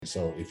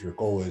So if your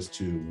goal is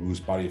to lose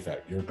body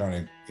fat, you're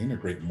going to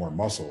integrate more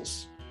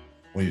muscles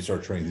when you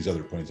start training these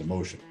other planes of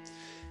motion.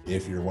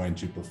 If you're going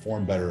to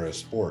perform better at a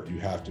sport, you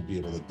have to be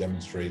able to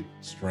demonstrate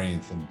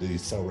strength and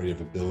decelerative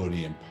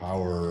ability and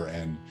power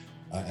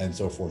and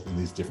so forth in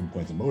these different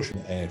points of motion.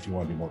 And if you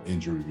want to be more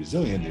injury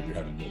resilient, if you're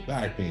having low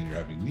back pain, you're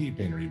having knee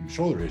pain, or even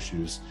shoulder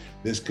issues,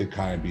 this could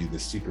kind of be the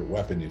secret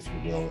weapon, if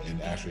you will,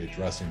 in actually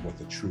addressing what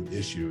the true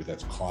issue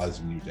that's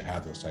causing you to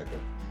have those type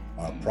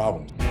of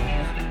problems.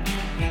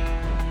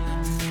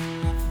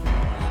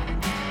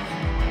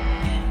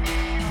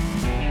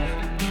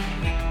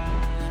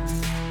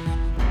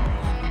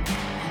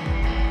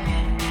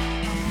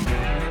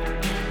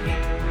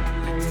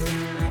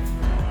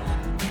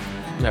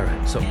 All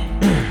right, so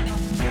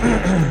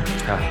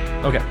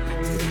okay.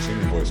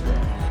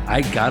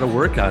 I gotta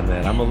work on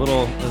that. I'm a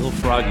little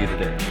froggy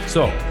today.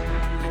 So,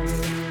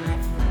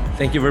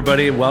 thank you,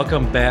 everybody.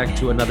 Welcome back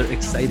to another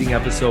exciting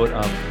episode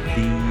of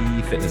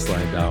the Fitness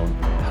Line Down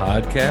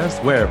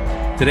podcast, where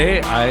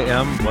today I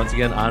am once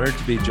again honored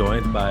to be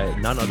joined by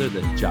none other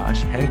than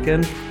Josh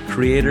Henkin,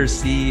 creator,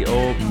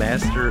 CEO,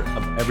 master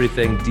of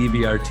everything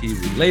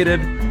DVRT related.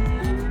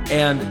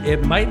 And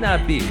it might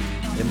not be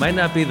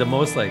the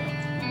most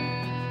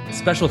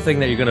special thing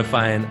that you're going to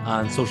find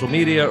on social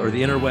media or the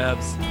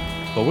interwebs,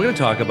 but we're going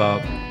to talk about,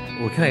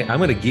 I'm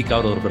going to geek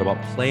out a little bit about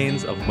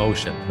planes of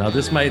motion. Now,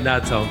 this might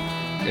not sound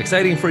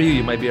exciting for you.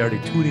 You might be already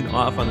tuning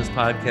off on this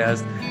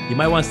podcast. You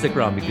might want to stick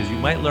around because you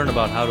might learn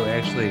about how to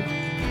actually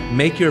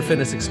make your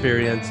fitness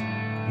experience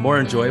more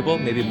enjoyable,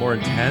 maybe more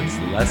intense,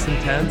 less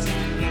intense,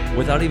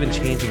 without even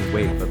changing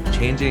weight, but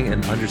changing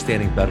and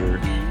understanding better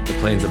the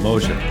planes of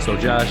motion. So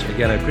Josh,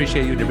 again, I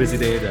appreciate you in your busy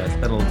day to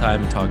spend a little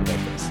time and talk about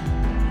this.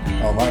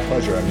 Oh, my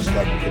pleasure. I'm just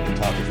glad you picked the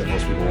topic that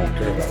most people won't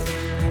care about.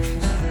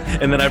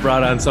 And then I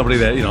brought on somebody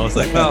that, it's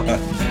like, well,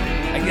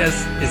 I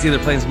guess it's either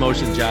planes of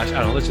motion, Josh. I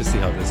don't know. Let's just see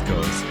how this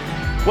goes.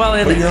 Well,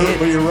 but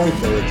you're right,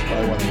 though. It's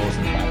probably one of the most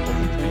impactful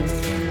things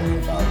you can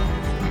learn about.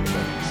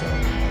 So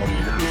I hope you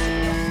get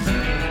used to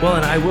that. Well,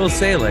 and I will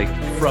say,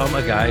 from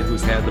a guy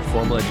who's had the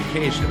formal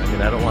education,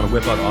 I don't want to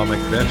whip out all my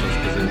credentials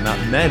because there's not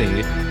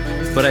many,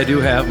 but I do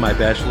have my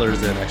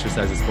bachelor's in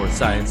exercise and sports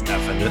science,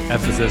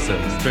 emphasis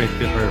in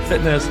strength or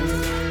fitness.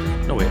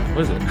 No, wait,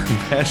 what is it?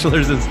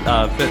 Bachelor's in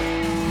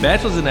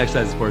exercise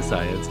and sports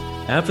science,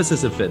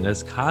 emphasis in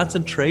fitness,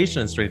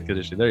 concentration in strength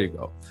conditioning. There you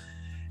go.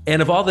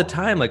 And of all the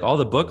time, all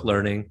the book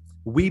learning,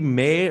 we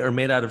may or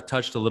may not have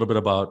touched a little bit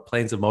about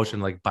planes of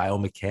motion, like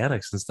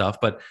biomechanics and stuff,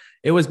 but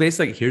it was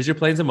basically, here's your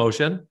planes of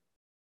motion.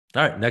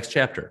 All right, next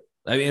chapter.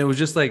 It was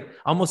just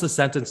almost a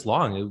sentence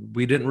long.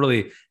 We didn't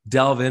really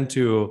delve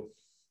into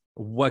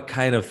what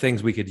kind of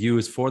things we could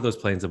use for those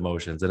planes of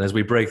motions. And as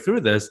we break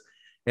through this,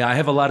 I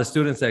have a lot of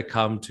students that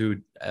come to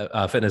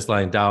Fitness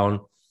Line Down,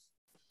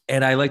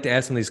 and I like to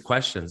ask them these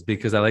questions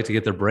because I like to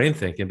get their brain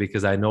thinking,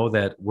 because I know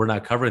that we're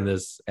not covering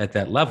this at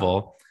that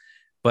level.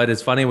 But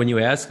it's funny when you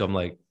ask them,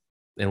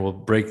 and we'll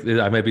break,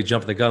 I might be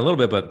jumping the gun a little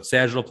bit, but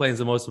sagittal plane is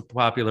the most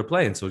popular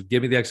plane. So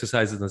give me the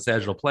exercises in the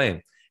sagittal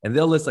plane. And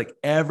they'll list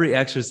every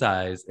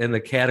exercise in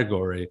the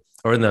category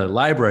or in the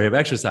library of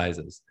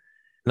exercises.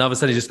 And all of a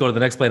sudden you just go to the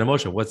next plane of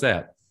motion. What's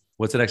that?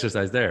 What's an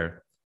exercise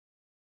there?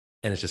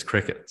 And it's just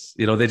crickets.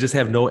 They just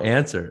have no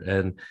answer.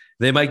 And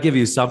they might give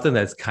you something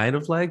that's kind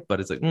of but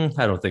it's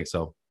I don't think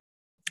so.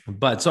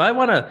 But so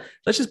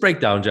let's just break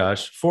down,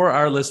 Josh, for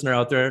our listener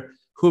out there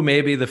who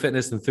may be the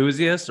fitness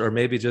enthusiast or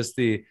maybe just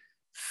the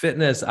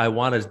fitness, I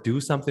want to do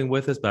something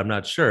with this, but I'm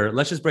not sure.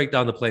 Let's just break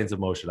down the planes of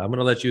motion. I'm going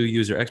to let you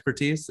use your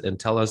expertise and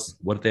tell us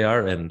what they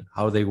are and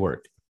how they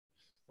work.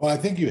 Well, I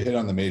think you hit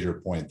on the major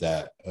point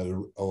that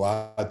a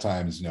lot of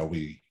times,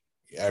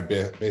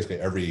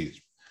 basically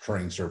every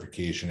training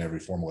certification, every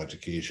formal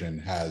education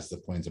has the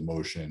planes of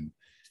motion,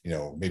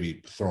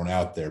 maybe thrown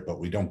out there, but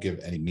we don't give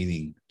any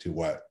meaning to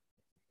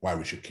why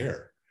we should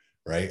care,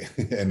 right?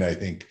 And I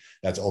think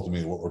that's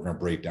ultimately what we're going to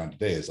break down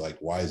today is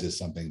why is this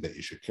something that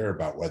you should care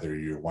about, whether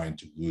you're wanting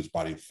to lose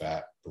body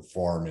fat,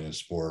 perform in a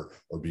sport,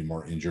 or be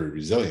more injury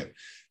resilient.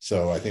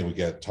 So I think we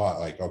get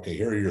taught okay,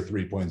 here are your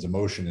 3 planes of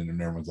motion, and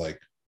then everyone's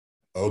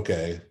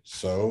okay.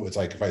 So it's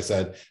if I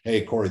said,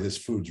 hey, Cory, this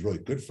food's really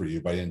good for you,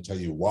 but I didn't tell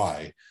you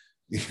why,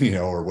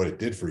 or what it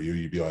did for you,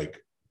 you'd be I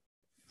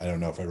don't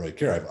know if I really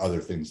care. I have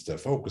other things to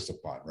focus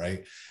upon,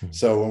 right? Mm-hmm.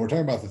 So when we're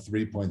talking about the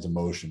 3 planes of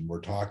motion,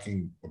 we're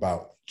talking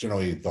about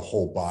generally the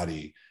whole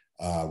body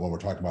when we're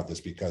talking about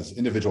this, because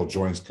individual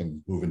joints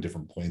can move in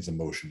different planes of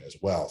motion as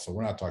well. So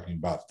we're not talking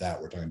about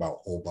that. We're talking about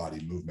whole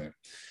body movement.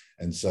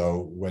 And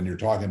so when you're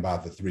talking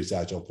about the 3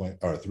 planes,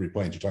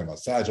 you're talking about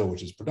sagittal,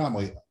 which is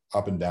predominantly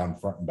up and down,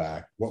 front and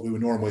back. What we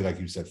would normally, like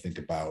you said, think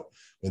about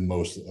with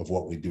most of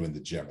what we do in the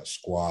gym: a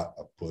squat,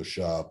 a push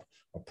up,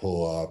 a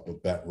pull up, a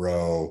bent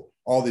row.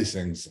 All these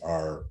things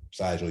are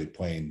sagittally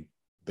plane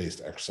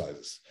based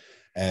exercises.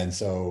 And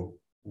so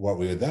what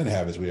we would then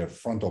have is we have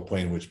frontal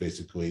plane, which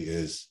basically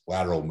is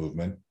lateral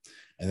movement.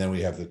 And then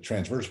we have the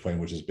transverse plane,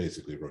 which is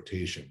basically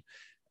rotation.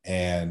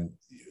 And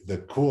the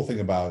cool thing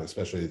about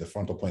especially the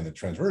frontal plane, the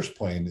transverse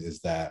plane, is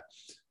that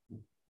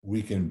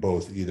we can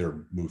both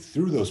either move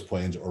through those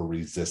planes or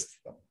resist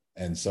them.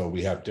 And so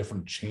we have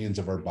different chains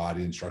of our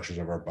body and structures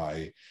of our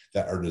body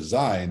that are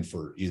designed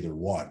for either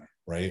one,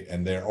 right?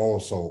 And they're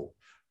also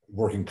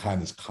working kind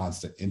of this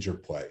constant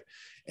interplay.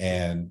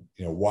 And,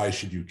 why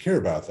should you care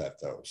about that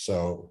though?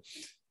 So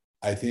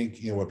I think,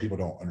 what people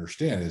don't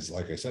understand is,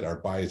 like I said, our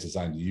body is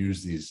designed to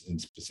use these in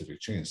specific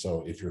chains.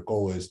 So if your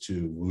goal is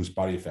to lose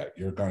body fat,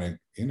 you're going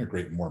to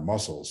integrate more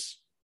muscles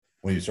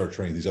when you start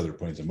training these other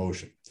planes of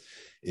motion.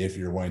 If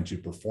you're wanting to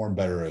perform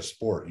better at a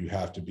sport, you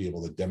have to be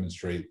able to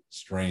demonstrate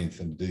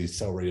strength and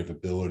decelerative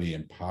ability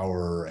and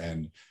power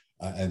and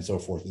so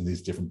forth in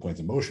these different points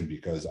of motion.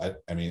 Because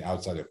I mean,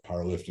 outside of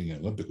powerlifting and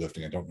Olympic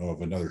lifting, I don't know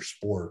of another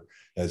sport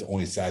that is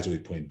only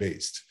sagittably plane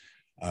based.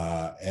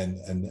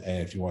 And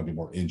if you want to be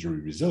more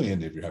injury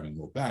resilient, if you're having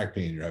low back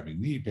pain, you're having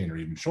knee pain, or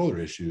even shoulder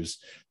issues,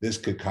 this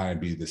could kind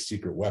of be the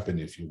secret weapon,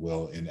 if you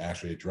will, in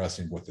actually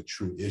addressing what the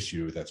true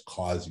issue that's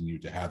causing you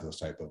to have those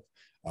type of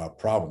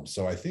problems.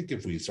 So I think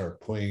if we start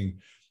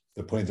putting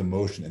the planes of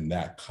motion in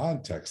that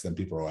context, then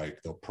people are like,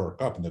 they'll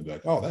perk up and they'll be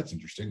like, oh, that's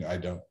interesting.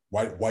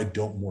 Why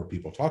don't more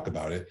people talk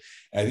about it?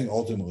 And I think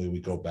ultimately we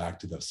go back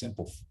to the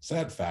simple,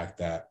 sad fact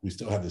that we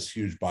still have this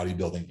huge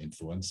bodybuilding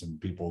influence, and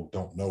people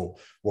don't know,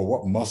 well,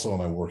 what muscle am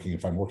I working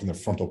if I'm working the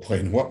frontal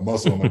plane? What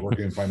muscle am I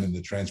working if I'm in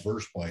the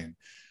transverse plane?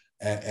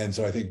 And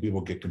so I think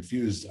people get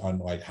confused on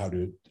like how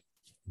to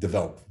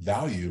develop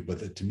value,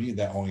 but to me,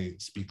 that only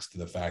speaks to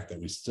the fact that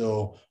we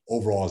still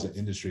overall as an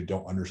industry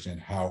don't understand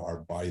how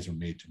our bodies are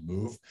made to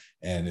move.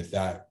 And if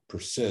that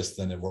persists,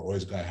 then we're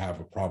always going to have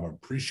a problem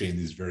appreciating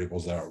these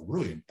variables that are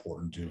really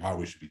important to how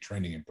we should be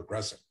training and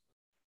progressing.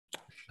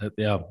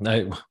 Yeah.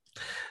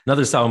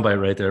 Another soundbite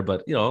right there,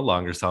 but a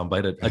longer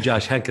soundbite, a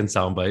Josh Henkin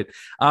soundbite.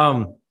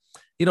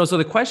 So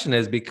the question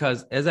is,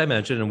 because as I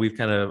mentioned, and we've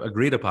kind of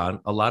agreed upon,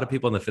 a lot of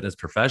people in the fitness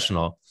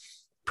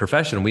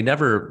profession, we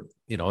never,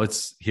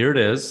 it's here it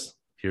is,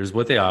 here's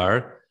what they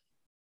are,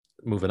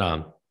 moving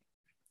on.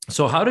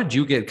 So how did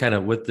you get kind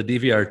of with the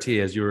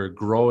DVRT as you were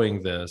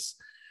growing this?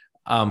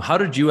 How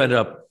did you end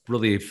up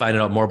really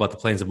finding out more about the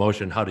planes of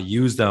motion, how to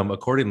use them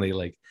accordingly,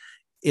 like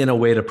in a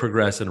way to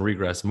progress and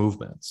regress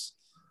movements?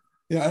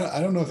 Yeah,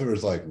 I don't know if there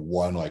was like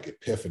one like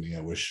epiphany. I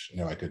wish,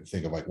 I could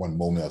think of like one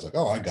moment I was like,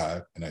 oh, I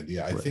got an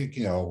idea. I think,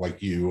 like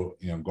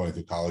going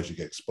through college, you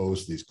get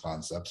exposed to these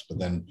concepts, but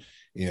then,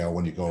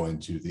 when you go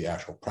into the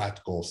actual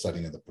practical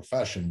setting of the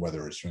profession,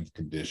 whether it's strength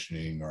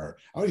conditioning, or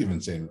I would even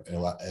say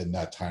in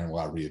that time, a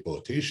lot of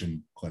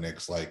rehabilitation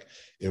clinics, like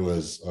it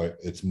was,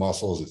 it's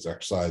muscles, it's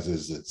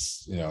exercises,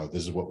 it's,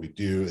 this is what we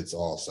do. It's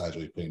all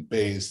sagittably plane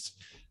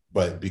based.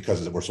 But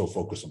because we're so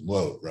focused on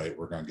load, right?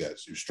 We're going to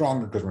get you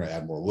stronger because we're going to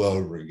add more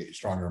load. We're going to get you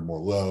stronger and more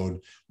load,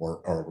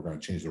 or we're going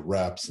to change the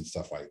reps and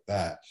stuff like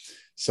that.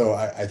 So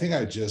I think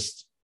I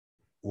just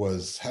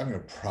was having a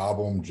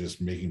problem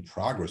just making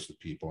progress with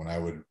people. And I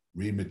would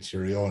read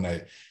material, and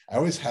I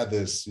always had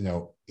this,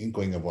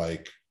 inkling of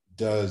like,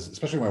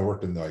 especially when I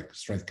worked in like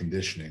strength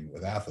conditioning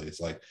with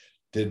athletes, like,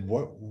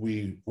 what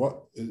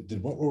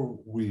were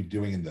we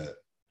doing in the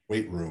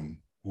weight room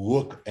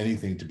look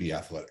anything to be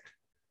athletic?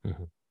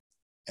 Mm-hmm.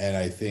 And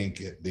I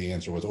think the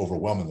answer was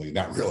overwhelmingly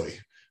not really.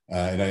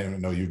 And I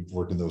know you've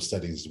worked in those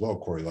settings as well,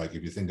 Cory. Like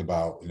if you think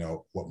about,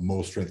 what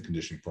most strength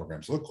conditioning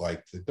programs look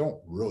like, they don't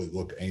really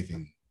look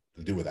anything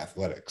to do with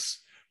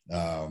athletics.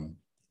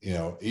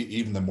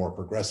 Even the more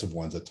progressive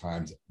ones at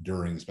times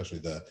during, especially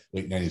the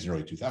late 90s and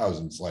early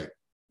 2000s, like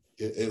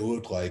it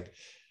looked like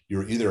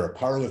you're either a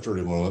power lifter or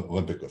an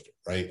Olympic lifter,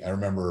 right? I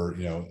remember,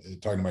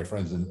 talking to my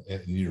friends in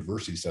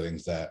university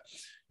settings that,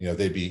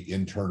 they'd be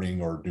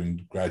interning or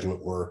doing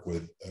graduate work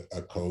with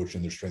a coach,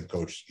 and their strength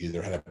coach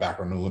either had a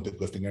background in Olympic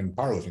lifting and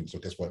powerlifting. So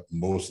guess what?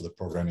 Most of the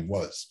programming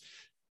was.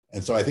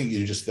 And so I think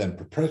you just then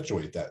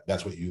perpetuate that.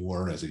 That's what you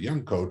learn as a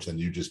young coach, and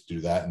you just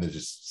do that, and it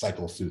just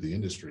cycles through the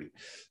industry.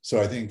 So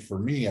I think for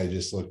me, I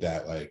just looked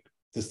at like,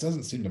 this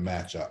doesn't seem to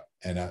match up.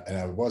 And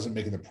I wasn't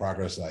making the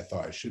progress that I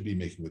thought I should be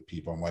making with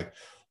people. I'm like,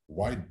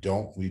 why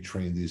don't we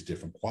train these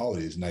different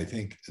qualities? And I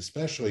think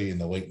especially in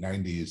the late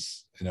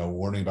 90s,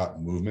 learning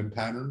about movement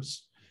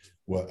patterns,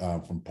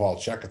 from Paul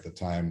Chek at the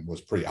time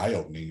was pretty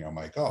eye-opening. I'm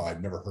like, oh,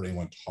 I've never heard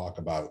anyone talk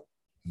about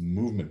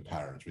movement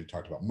patterns. We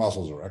talked about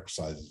muscles or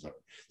exercises.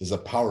 There's a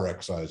power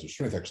exercise or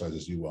strength exercise,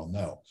 as you well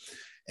know.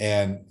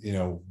 And,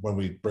 when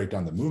we break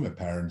down the movement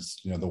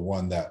patterns, the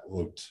one that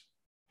looked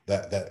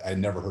that I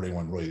never heard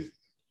anyone really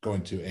go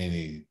into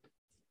any,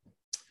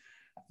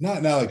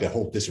 not like a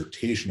whole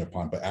dissertation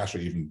upon, but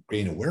actually even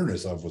gain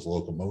awareness of, was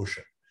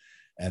locomotion.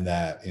 And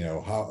that,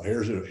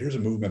 here's a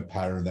movement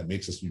pattern that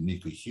makes us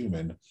uniquely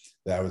human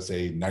that I would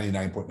say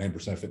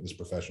 99.9% of fitness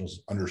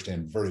professionals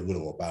understand very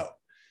little about.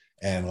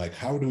 And like,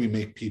 how do we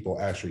make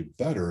people actually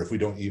better if we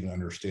don't even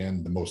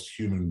understand the most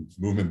human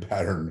movement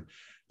pattern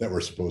that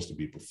we're supposed to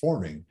be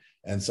performing?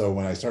 And so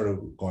when I started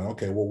going,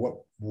 okay,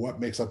 well, what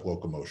makes up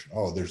locomotion?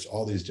 Oh, there's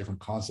all these different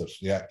concepts.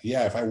 Yeah.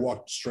 If I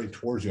walk straight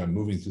towards you, I'm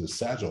moving through the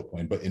sagittal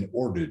plane. But in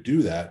order to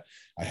do that,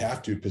 I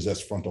have to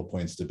possess frontal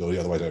plane stability.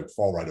 Otherwise, I would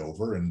fall right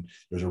over. And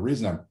there's a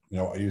reason I'm,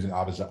 using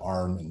opposite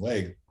arm and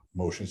leg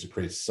motions to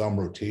create some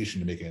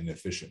rotation to make it an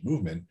efficient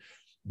movement.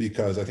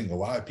 because I think a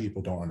lot of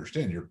people don't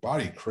understand your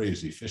body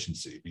craves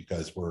efficiency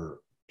because we're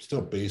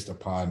still based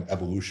upon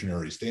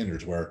evolutionary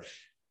standards where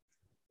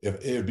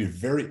if it would be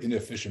very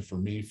inefficient for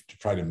me to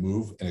try to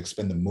move and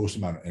expend the most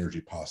amount of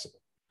energy possible.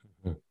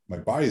 My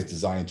body is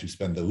designed to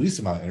spend the least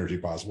amount of energy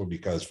possible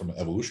because from an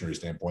evolutionary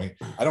standpoint,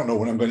 I don't know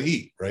when I'm going to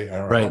eat, right? I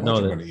don't know how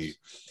much I'm going to eat.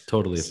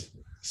 Totally.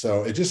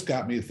 So it just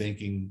got me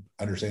thinking,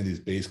 understanding these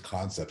base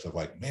concepts of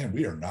like, man,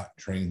 we are not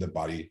training the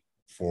body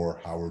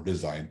for how we're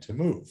designed to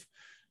move.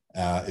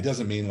 It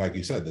doesn't mean, like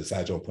you said, the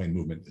sagittal plane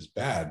movement is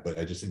bad, but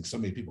I just think so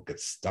many people get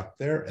stuck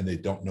there and they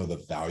don't know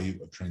the value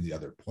of training the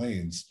other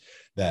planes,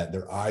 that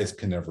their eyes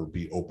can never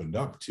be opened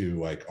up to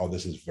like, oh,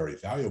 this is very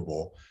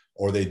valuable.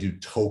 Or they do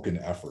token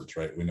efforts,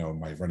 right? We know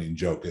my running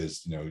joke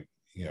is,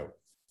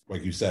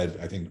 like you said,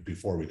 I think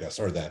before we got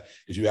started, that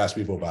is you ask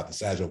people about the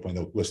sagittal plane,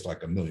 they'll list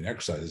like a million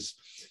exercises.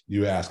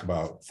 You ask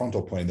about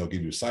frontal plane, they'll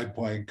give you a side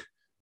plank,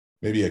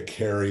 maybe a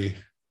carry,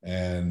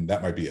 and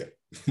that might be it.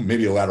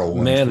 Maybe a lateral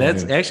lunge. Man,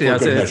 that's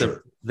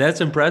actually, that's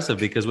impressive,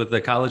 because with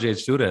the college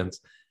age students,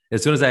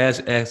 as soon as I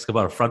ask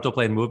about a frontal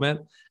plane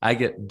movement, I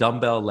get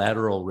dumbbell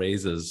lateral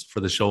raises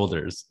for the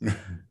shoulders.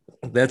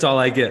 That's all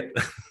I get.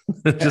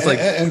 Just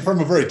and from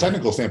a very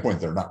technical standpoint,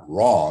 they're not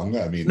wrong.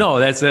 I mean, no,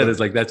 that's it. It's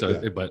like, that's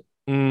what, but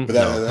when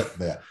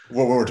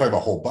we're talking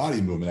about whole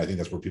body movement, I think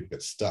that's where people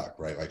get stuck,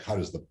 right? Like, how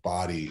does the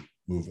body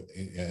move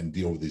and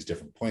deal with these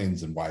different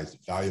planes, and why is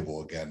it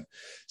valuable again?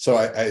 So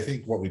I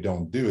think what we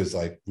don't do is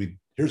like,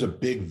 here's a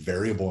big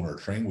variable in our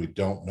training. We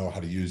don't know how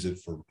to use it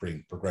for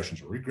creating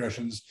progressions or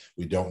regressions.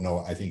 We don't know,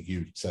 I think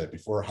you said it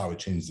before, how it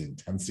changes the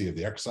intensity of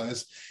the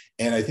exercise.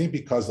 And I think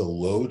because the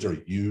loads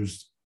are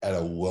used at a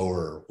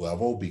lower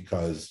level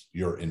because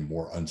you're in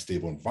more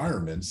unstable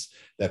environments,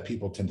 that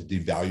people tend to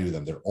devalue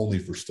them. They're only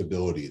for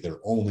stability. They're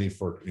only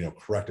for,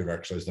 corrective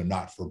exercise. They're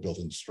not for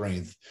building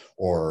strength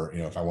or,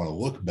 if I want to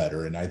look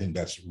better. And I think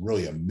that's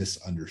really a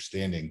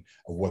misunderstanding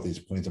of what these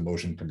planes of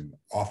motion can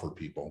offer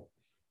people.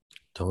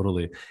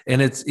 Totally.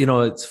 And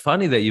it's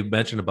funny that you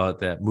mentioned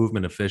about that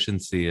movement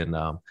efficiency, and,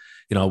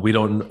 we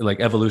don't, like,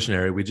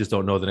 evolutionary, we just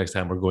don't know the next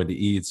time we're going to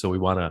eat. So we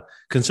want to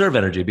conserve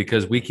energy,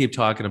 because we keep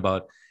talking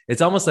about,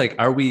 it's almost like,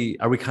 are we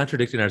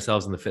contradicting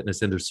ourselves in the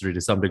fitness industry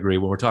to some degree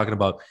when we're talking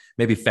about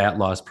maybe fat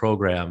loss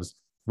programs?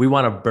 We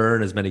want to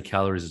burn as many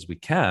calories as we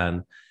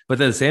can,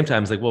 but at the same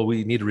time, it's like, well,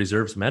 we need to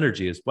reserve some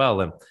energy as well.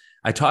 And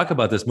I talk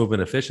about this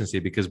movement efficiency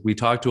because we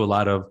talk to a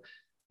lot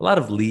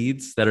of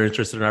leads that are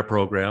interested in our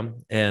program,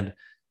 and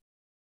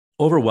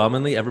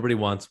overwhelmingly, everybody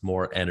wants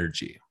more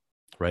energy,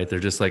 right? They're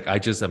just like,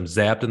 I'm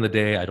zapped in the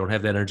day. I don't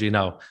have the energy.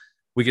 Now,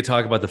 we could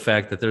talk about the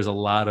fact that there's a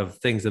lot of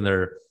things in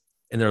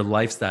their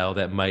lifestyle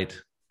that might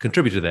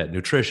contribute to that: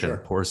 nutrition, sure,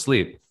 poor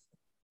sleep.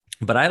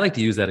 But I like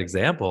to use that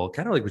example,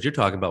 kind of like what you're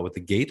talking about with the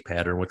gait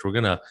pattern, which we're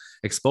going to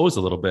expose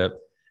a little bit.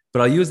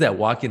 But I'll use that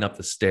walking up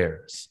the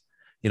stairs.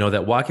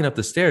 That walking up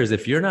the stairs,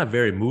 if you're not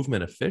very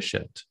movement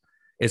efficient,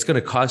 it's going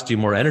to cost you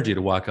more energy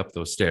to walk up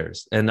those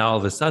stairs. And now all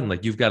of a sudden,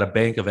 like, you've got a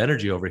bank of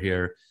energy over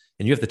here,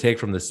 and you have to take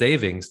from the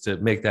savings to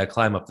make that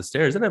climb up the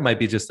stairs. And it might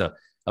be just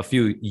a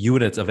few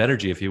units of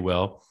energy, if you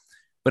will.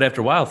 But after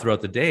a while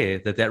throughout the day,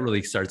 that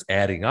really starts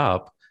adding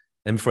up.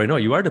 And before you know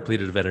it, you are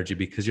depleted of energy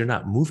because you're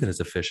not moving as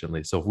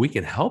efficiently. So if we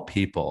can help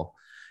people,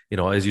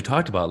 as you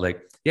talked about,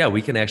 like, yeah,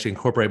 we can actually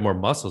incorporate more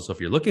muscle. So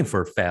if you're looking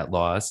for fat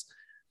loss,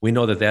 we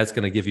know that that's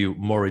going to give you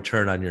more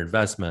return on your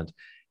investment.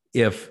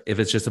 If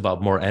it's just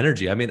about more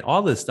energy, I mean,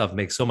 all this stuff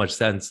makes so much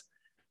sense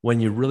when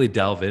you really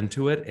delve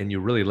into it and you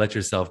really let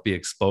yourself be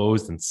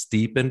exposed and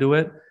steep into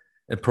it.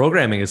 And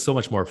programming is so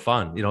much more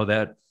fun.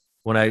 That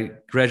when I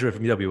graduated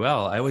from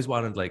UWL, I always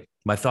wanted, like,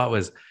 my thought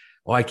was,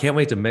 oh, I can't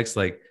wait to mix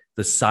like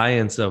the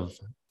science of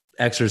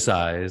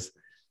exercise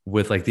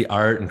with like the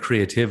art and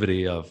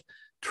creativity of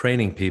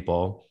training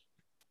people.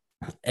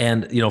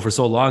 And, for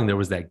so long there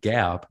was that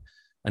gap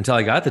until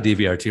I got the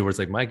DVRT, where it's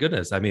like, my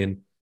goodness, I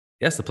mean,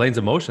 yes, the planes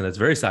of motion, that's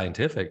very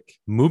scientific.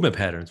 Movement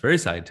patterns, very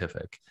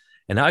scientific.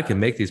 And now I can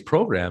make these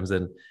programs,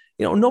 and,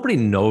 nobody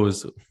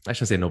knows, I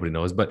shouldn't say nobody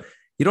knows, but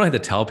you don't have to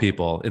tell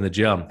people in the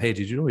gym, hey,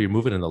 did you know you're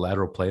moving in the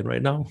lateral plane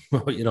right now?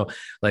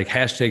 Like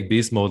hashtag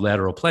beast mode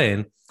lateral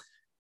plane.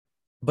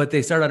 But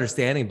they start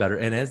understanding better.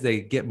 And as they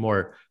get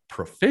more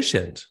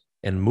proficient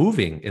and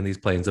moving in these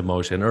planes of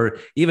motion, or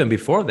even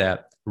before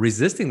that,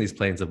 resisting these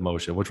planes of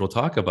motion, which we'll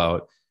talk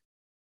about,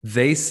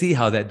 they see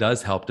how that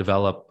does help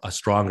develop a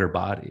stronger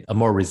body, a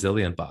more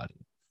resilient body.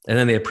 And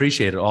then they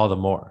appreciate it all the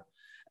more.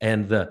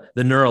 And the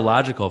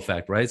neurological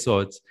effect, right?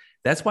 So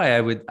that's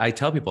why I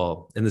tell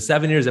people, in the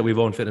 7 years that we've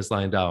owned Fitness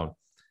Lying Down,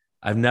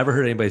 I've never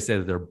heard anybody say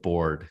that they're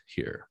bored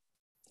here,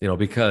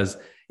 because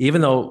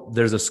even though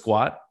there's a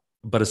squat,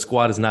 but a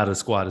squat is not a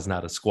squat is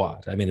not a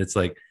squat. I mean, it's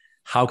like,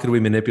 how could we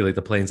manipulate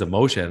the planes of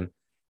motion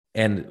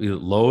and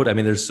load? I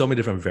mean, there's so many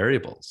different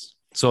variables.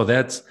 So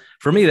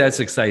for me, that's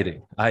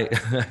exciting. And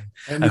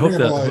you bring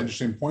up a lot of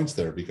interesting points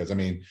there, because I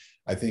mean,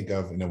 I think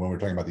of, when we're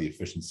talking about the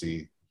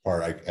efficiency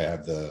part, I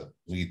have the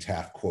Lee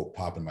Taft quote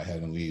pop in my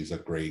head, and Lee is a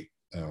great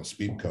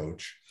speed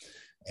coach.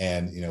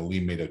 And, Lee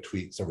made a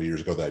tweet several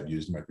years ago that I've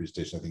used in my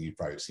presentation. I think you've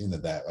probably seen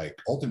that, like,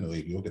 ultimately,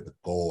 if you look at the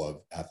goal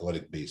of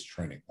athletic based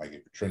training, like if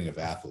you're training of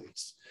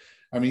athletes,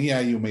 I mean, yeah,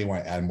 you may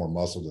want to add more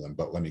muscle to them,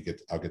 but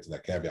I'll get to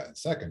that caveat in a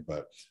second.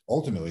 But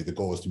ultimately, the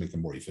goal is to make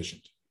them more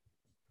efficient.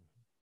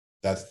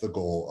 That's the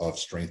goal of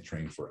strength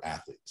training for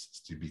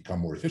athletes, to become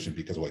more efficient,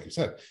 because like you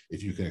said,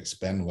 if you can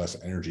expend less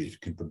energy, if you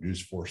can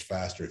produce force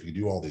faster, if you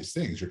can do all these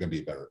things, you're going to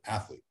be a better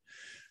athlete.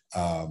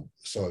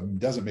 So it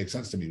doesn't make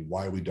sense to me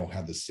why we don't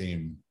have the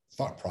same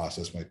thought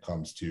process when it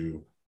comes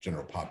to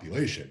general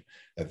population,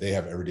 that they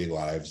have everyday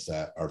lives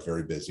that are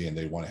very busy and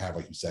they want to have,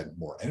 like you said,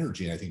 more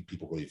energy. And I think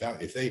people really value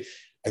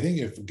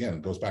if again,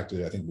 it goes back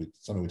to, I think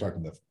something we talked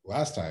about the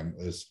last time,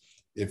 is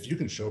if you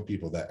can show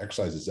people that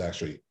exercise is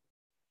actually,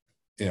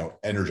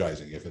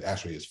 energizing, if it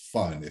actually is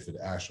fun, if it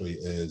actually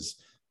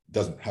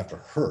doesn't have to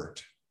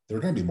hurt, they're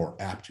going to be more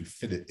apt to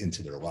fit it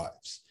into their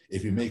lives.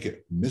 If you make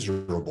it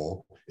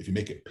miserable, if you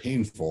make it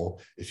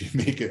painful, if you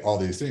make it all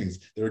these things,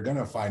 they're going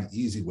to find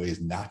easy ways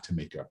not to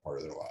make it a part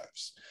of their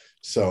lives.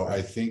 So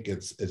I think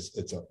it's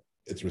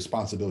a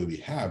responsibility we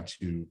have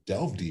to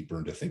delve deeper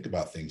and to think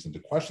about things and to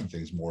question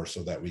things more,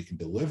 so that we can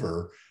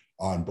deliver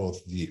on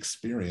both the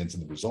experience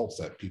and the results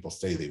that people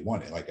say they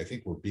want. Like, I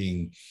think we're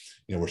being,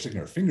 we're sticking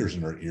our fingers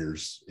in our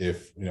ears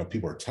if,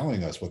 people are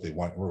telling us what they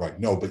want. We're like,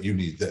 no, but you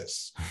need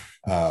this.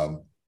 And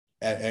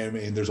I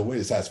mean, there's a way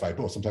to satisfy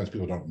both. Sometimes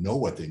people don't know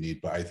what they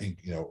need, but I think,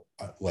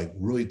 like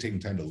really taking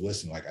time to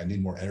listen, like, I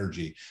need more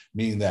energy,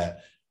 meaning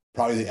that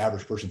probably the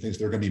average person thinks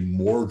they're going to be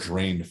more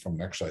drained from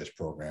an exercise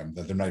program,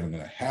 that they're not even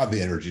going to have the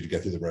energy to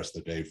get through the rest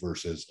of the day,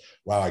 versus,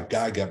 wow, I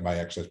got to get my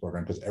exercise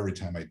program because every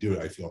time I do it,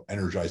 I feel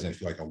energized and I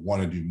feel like I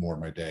want to do more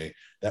in my day.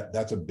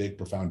 That's a big,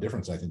 profound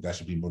difference. I think that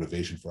should be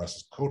motivation for us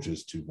as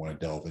coaches to want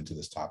to delve into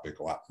this topic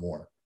a lot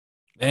more.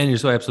 And you're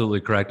so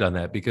absolutely correct on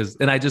that,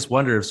 and I just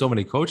wonder if so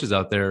many coaches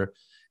out there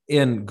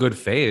in good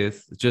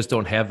faith just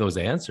don't have those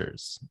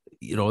answers.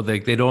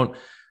 They don't.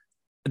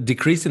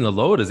 Decreasing the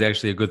load is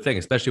actually a good thing,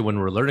 especially when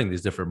we're learning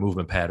these different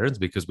movement patterns,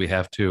 because we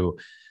have to,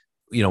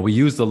 we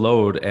use the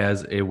load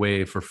as a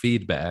way for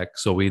feedback.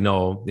 So we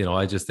know,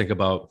 I just think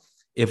about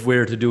if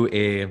we're to do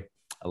a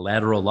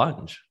lateral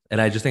lunge, and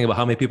I just think about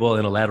how many people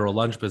in a lateral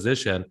lunge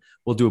position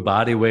will do a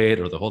body weight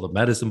or they'll hold a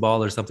medicine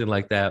ball or something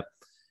like that,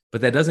 but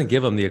that doesn't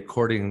give them the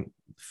according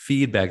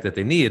feedback that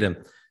they need. And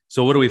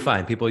so what do we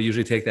find? People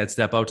usually take that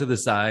step out to the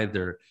side.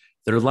 They're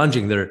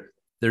lunging.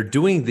 They're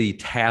doing the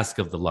task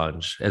of the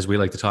lunge, as we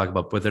like to talk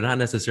about, but they're not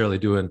necessarily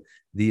doing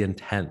the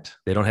intent.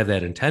 They don't have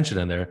that intention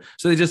in there.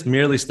 So they just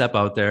merely step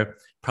out there,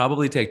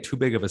 probably take too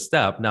big of a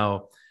step.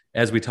 Now,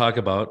 as we talk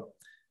about,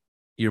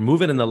 you're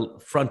moving in the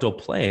frontal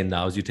plane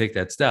now as you take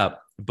that step,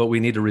 but we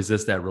need to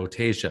resist that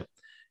rotation.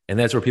 And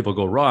that's where people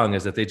go wrong,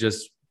 is that they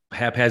just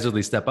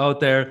haphazardly step out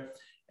there.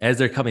 As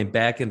they're coming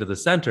back into the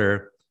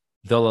center,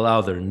 they'll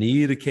allow their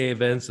knee to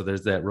cave in. So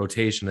there's that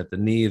rotation at the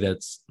knee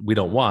we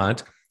don't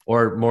want.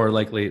 Or more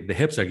likely, the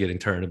hips are getting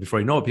turned. And before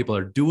you know it, people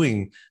are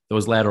doing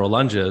those lateral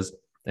lunges.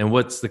 And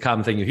what's the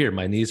common thing you hear?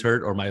 My knees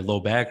hurt or my low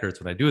back hurts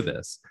when I do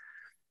this.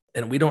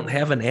 And we don't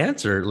have an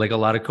answer like a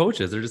lot of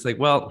coaches. They're just like,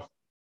 well,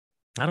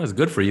 I know it's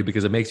good for you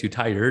because it makes you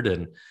tired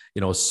and,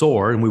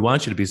 sore. And we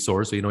want you to be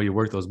sore so you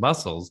work those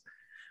muscles.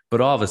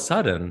 But all of a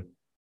sudden,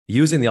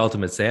 using the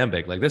ultimate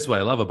sandbag, like, this is what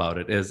I love about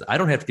it, is I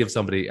don't have to give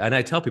somebody, and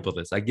I tell people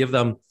this, I give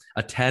them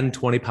a 10,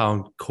 20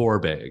 pound core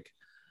bag.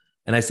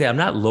 And I say, I'm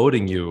not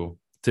loading you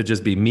to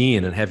just be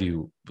mean and have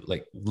you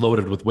like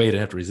loaded with weight and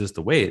have to resist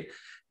the weight.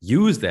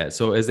 Use that.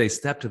 So as they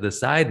step to the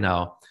side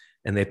now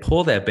and they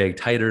pull that bag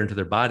tighter into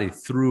their body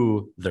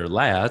through their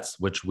lats,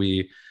 which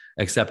we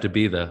accept to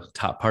be the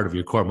top part of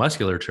your core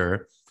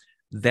musculature,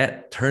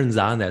 that turns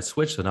on that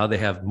switch. So now they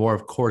have more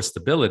of core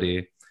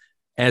stability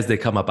as they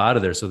come up out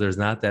of there. So there's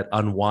not that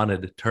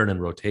unwanted turn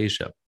and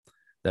rotation.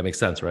 That makes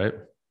sense, right?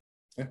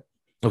 Yeah.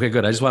 Okay,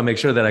 good. I just want to make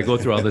sure that I go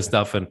through all this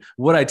stuff. And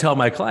what I tell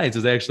my clients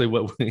is actually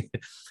what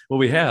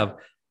we have.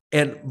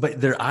 But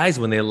their eyes,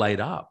 when they light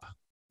up,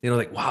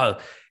 like, wow,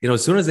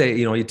 as soon as they,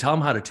 you tell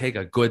them how to take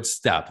a good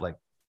step, like,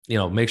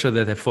 make sure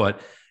that their foot,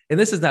 and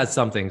this is not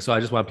something, so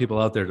I just want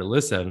people out there to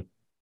listen.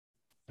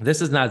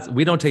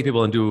 We don't take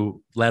people and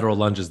do lateral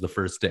lunges the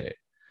first day.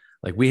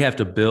 Like, we have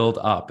to build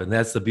up. And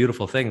that's the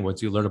beautiful thing.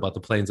 Once you learn about the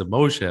planes of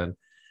motion,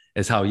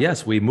 is how,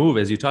 yes, we move,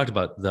 as you talked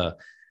about, the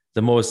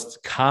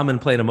most common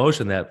plane of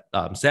motion, that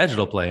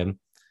sagittal plane.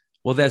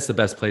 Well, that's the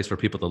best place for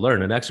people to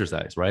learn and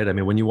exercise, right? I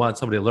mean, when you want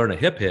somebody to learn a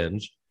hip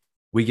hinge,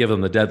 we give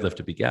them the deadlift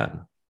to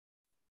begin,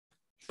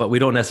 but we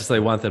don't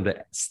necessarily want them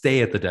to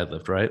stay at the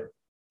deadlift, right?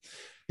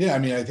 Yeah, I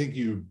mean, I think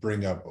you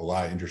bring up a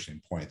lot of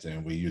interesting points,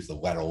 and we use the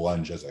lateral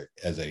lunge as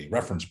a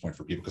reference point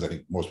for people, because I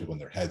think most people in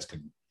their heads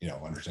can,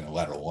 understand a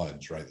lateral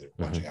lunge, right? They're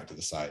lunging out to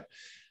the side.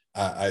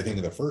 I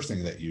think the first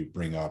thing that you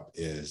bring up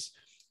is,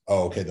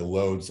 okay, the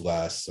load's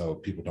less, so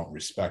people don't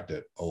respect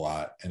it a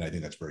lot. And I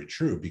think that's very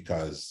true,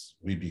 because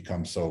we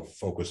become so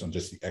focused on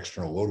just the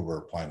external load we're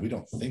applying. We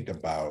don't think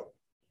about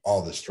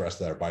all the stress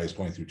that our body is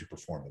going through to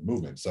perform the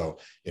movement. So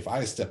if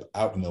I step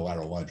out in the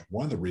lateral lunge,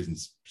 one of the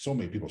reasons so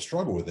many people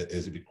struggle with it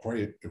is it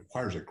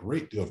requires a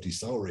great deal of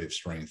decelerative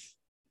strength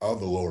of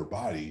the lower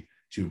body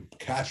to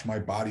catch my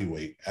body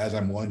weight as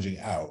I'm lunging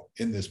out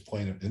in this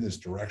plane, in this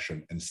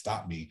direction, and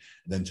stop me,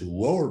 and then to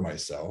lower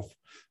myself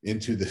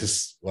into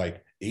this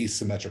like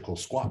asymmetrical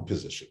squat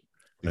position,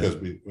 because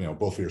we,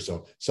 both here.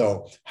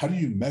 So how do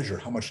you measure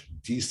how much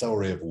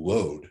decelerative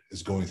load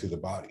is going through the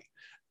body?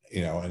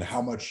 And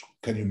how much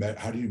how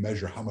do you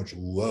measure how much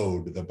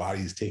load the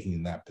body is taking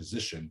in that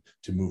position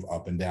to move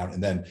up and down?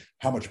 And then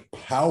how much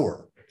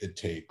power it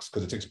takes,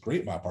 because it takes a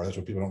great amount of power. That's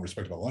what people don't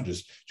respect about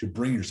lunges, to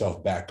bring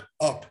yourself back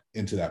up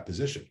into that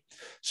position.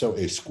 So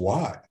a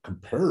squat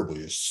comparably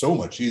is so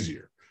much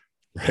easier,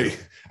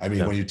 right? I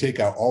mean, when you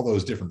take out all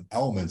those different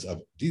elements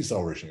of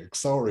deceleration,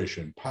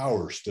 acceleration,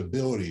 power,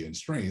 stability, and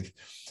strength,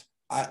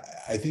 I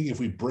think if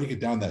we break it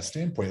down that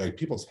standpoint, like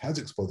people's heads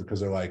explode because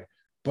they're like,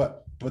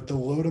 but the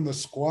load on the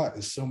squat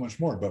is so much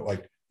more. But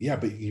like, yeah,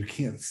 but you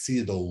can't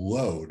see the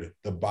load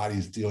the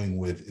body's dealing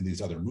with in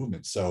these other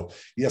movements. So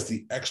yes,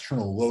 the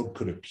external load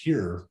could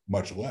appear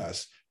much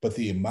less, but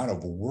the amount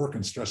of work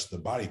and stress to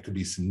the body could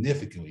be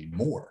significantly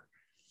more.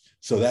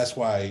 So that's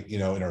why,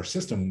 in our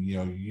system,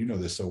 you know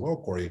this so well,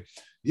 Cory.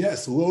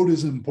 Yes, load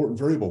is an important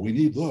variable. We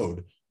need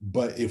load.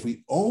 But if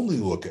we only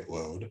look at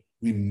load,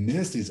 we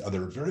miss these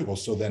other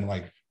variables. So then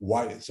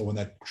why? So when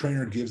that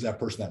trainer gives that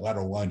person that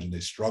lateral lunge and they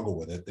struggle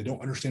with it, they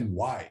don't understand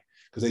why,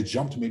 because they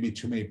jumped maybe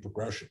too many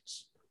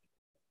progressions,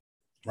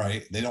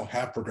 right? They don't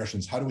have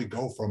progressions. How do we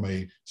go from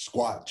a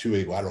squat to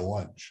a lateral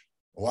lunge?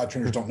 A lot of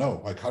trainers don't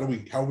know, like, how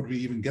would we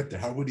even get there?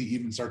 How would we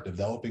even start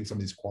developing some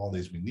of these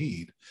qualities we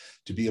need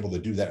to be able to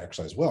do that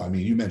exercise well? I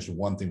mean, you mentioned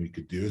one thing we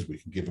could do is we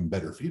can give them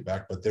better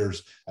feedback, but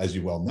there's, as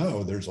you well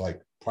know, there's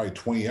like probably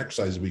 20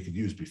 exercises we could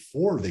use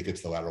before they get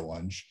to the lateral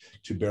lunge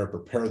to better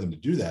prepare them to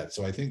do that.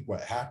 So I think what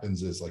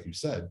happens is, like you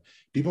said,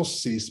 people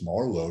see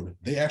smaller load,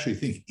 they actually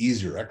think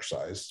easier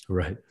exercise.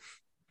 Right.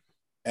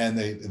 And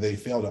they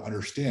fail to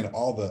understand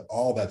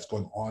all that's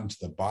going on to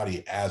the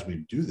body as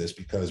we do this,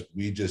 because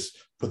we just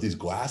put these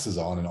glasses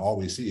on and all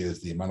we see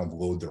is the amount of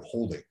load they're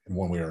holding in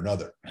one way or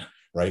another,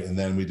 right? And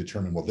then we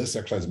determine, well, this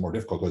exercise is more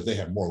difficult because they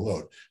have more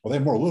load. Well, they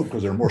have more load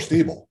because they're more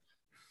stable,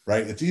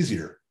 right? It's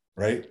easier,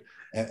 right?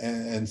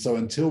 And so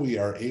until we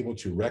are able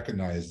to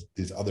recognize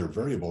these other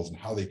variables and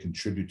how they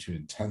contribute to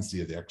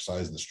intensity of the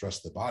exercise and the stress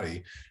of the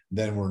body,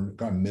 then we're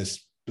going to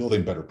miss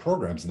building better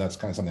programs. And that's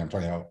kind of something I'm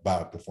talking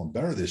about Perform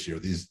Better this year,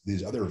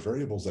 these other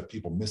variables that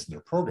people miss in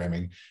their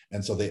programming.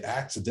 And so they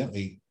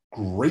accidentally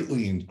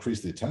greatly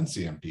increase the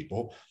intensity on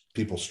people.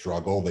 People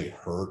struggle, they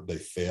hurt, they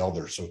fail,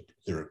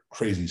 they're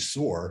crazy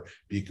sore,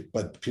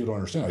 but people don't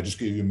understand. I just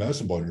gave you a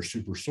medicine ball and you're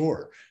super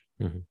sore.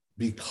 Mm-hmm.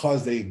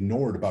 Because they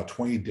ignored about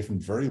 20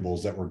 different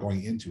variables that were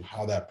going into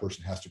how that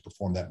person has to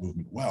perform that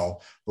movement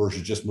well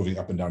versus just moving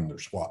up and down in their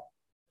squat.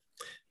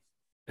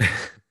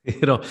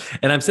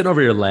 And I'm sitting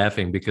over here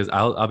laughing because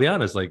I'll be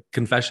honest, like,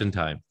 confession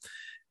time.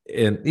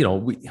 And,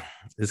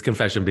 it's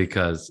confession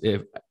because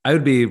if I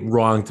would be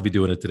wrong to be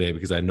doing it today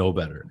because I know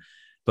better.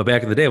 But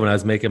back in the day when I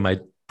was making my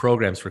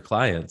programs for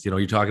clients,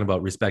 you're talking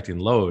about respecting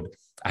load.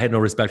 I had no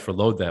respect for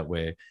load that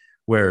way,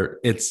 where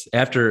it's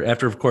after,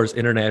 of course,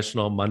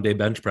 International Monday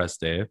Bench Press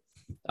Day,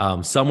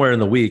 somewhere in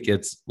the week,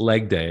 it's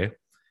leg day.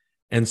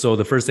 And so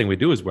the first thing we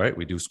do is,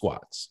 we do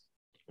squats.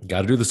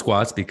 Got to do the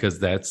squats because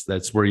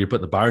that's where you're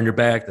putting the bar on your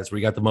back. That's where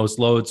you got the most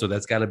load. So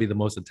that's got to be the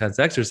most intense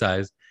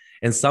exercise.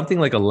 And something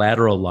like a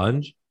lateral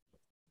lunge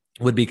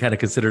would be kind of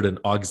considered an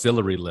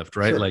auxiliary lift,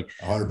 right? Sure, like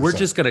 100%. We're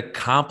just going to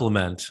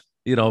complement,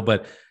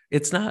 but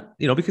it's not,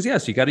 because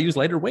yes, you got to use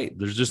lighter weight.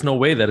 There's just no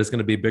way that it's going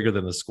to be bigger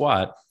than the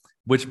squat,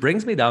 which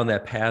brings me down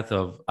that path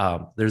of,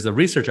 there's a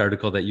research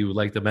article that you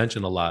like to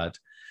mention a lot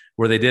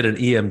where they did an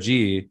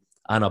EMG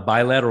on a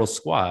bilateral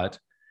squat.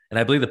 And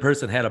I believe the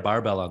person had a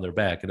barbell on their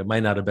back, and it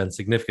might not have been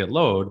significant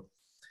load,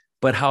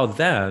 but how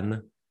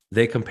then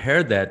they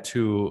compared that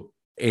to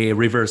a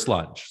reverse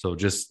lunge. So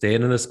just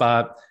staying in a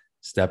spot,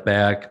 step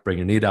back, bring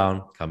your knee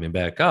down, coming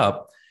back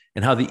up,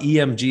 and how the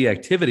EMG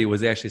activity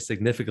was actually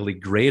significantly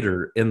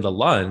greater in the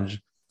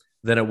lunge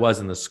than it was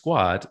in the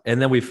squat.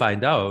 And then we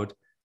find out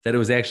that it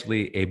was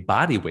actually a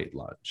body weight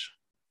lunge.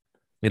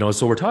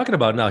 So we're talking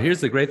about now,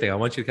 here's the great thing. I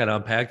want you to kind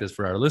of unpack this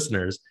for our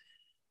listeners,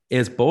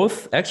 is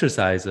both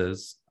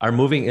exercises are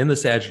moving in the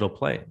sagittal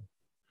plane.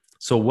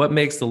 So what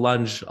makes the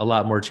lunge a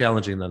lot more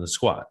challenging than the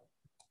squat?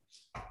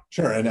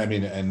 Sure. And I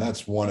mean, and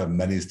that's one of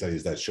many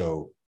studies that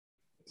show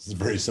this is a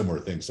very similar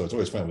thing. So it's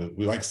always fun.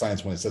 We like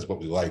science when it says what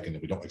we like, and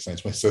we don't like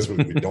science when it says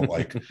what we don't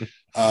like.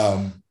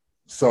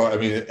 So, I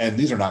mean, and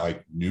these are not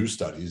like new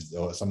studies.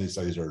 Some of these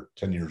studies are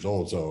 10 years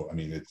old. So, I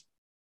mean, it's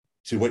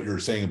to what you're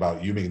saying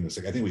about you making this,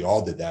 I think we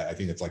all did that. I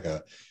think it's like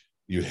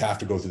you have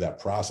to go through that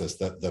process.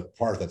 The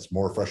part that's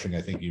more frustrating,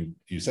 I think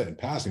you said in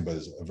passing, but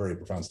is a very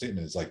profound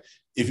statement. It's like,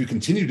 if you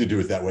continue to do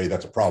it that way,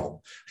 that's a problem.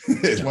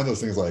 It's one of those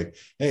things like,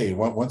 hey,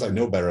 once I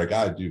know better, I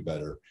got to do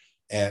better.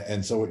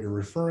 And so what you're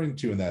referring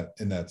to in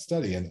that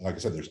study, and like I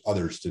said, there's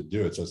others to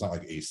do it. So it's not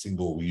like a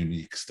single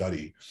unique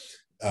study,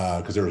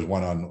 because there was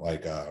one on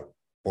like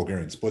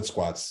Bulgarian split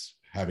squats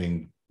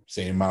having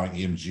same amount of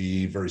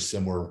EMG, very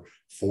similar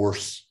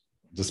force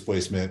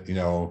displacement,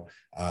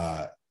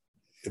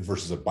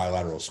 versus a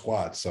bilateral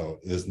squat. So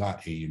it is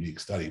not a unique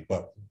study.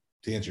 But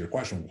to answer your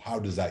question, how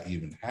does that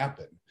even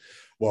happen?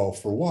 Well,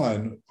 for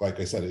one, like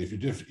I said, if you're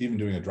just even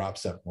doing a drop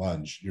step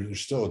lunge,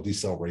 there's still a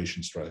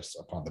deceleration stress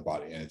upon the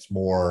body. And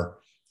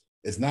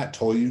it's not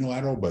totally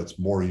unilateral, but it's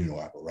more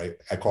unilateral, right?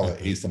 I call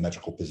it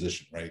asymmetrical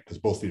position, right? Because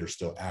both feet are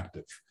still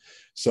active.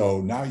 So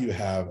now you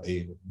have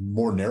a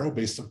more narrow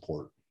base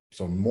support.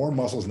 So more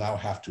muscles now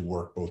have to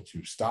work both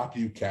to stop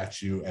you,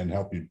 catch you, and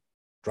help you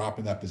drop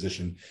in that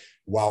position,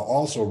 while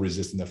also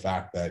resisting the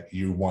fact that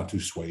you want to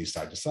sway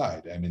side to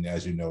side. I mean,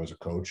 as you know, as a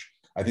coach,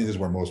 I think this is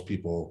where most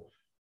people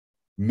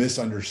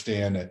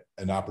misunderstand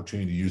an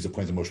opportunity to use the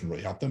planes of motion to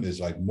really help them. Is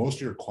like most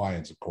of your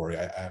clients, Cory,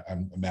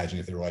 I'm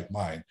imagining if they were like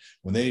mine,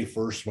 when they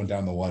first went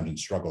down the lunge and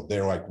struggled,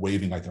 they're like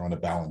waving like they're on a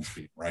balance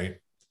beam, right?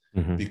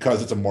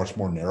 Because it's a much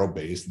more narrow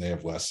base and they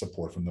have less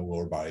support from the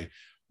lower body.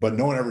 But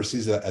no one ever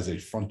sees that as a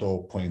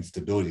frontal plane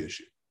stability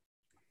issue.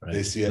 Right.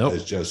 They see it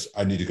as just,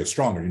 I need to get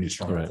stronger. You need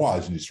stronger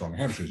quads, you need stronger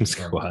hamstrings, you need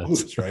stronger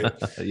glutes,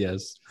 right?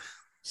 Yes.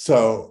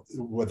 So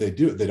what they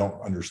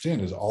don't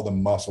understand is all the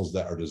muscles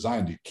that are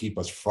designed to keep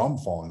us from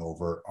falling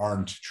over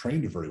aren't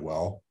trained very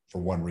well for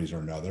one reason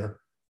or another.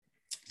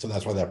 So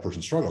that's why that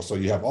person struggles. So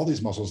you have all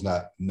these muscles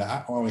that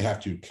not only have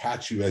to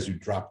catch you as you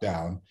drop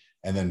down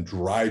and then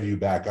drive you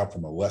back up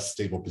from a less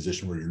stable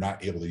position where you're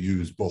not able to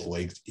use both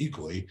legs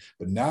equally,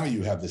 but now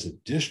you have this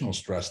additional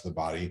stress to the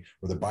body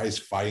where the body's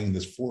fighting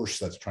this force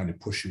that's trying to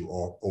push you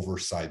all over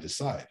side to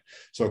side.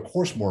 So of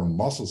course, more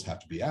muscles have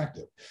to be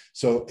active.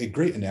 So a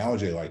great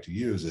analogy I like to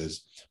use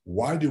is,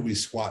 why do we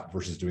squat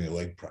versus doing a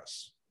leg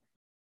press?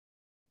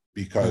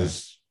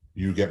 Because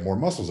you get more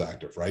muscles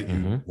active, right?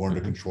 You learn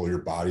to control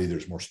your body.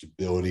 There's more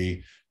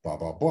stability, blah,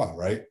 blah, blah,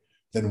 right?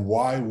 Then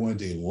why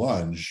wouldn't a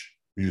lunge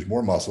use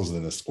more muscles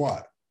than a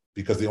squat?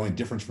 Because the only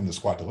difference from the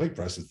squat to leg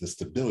press is the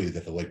stability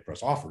that the leg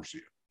press offers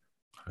you.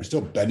 You're still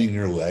bending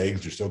your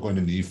legs, you're still going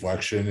to knee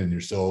flexion, and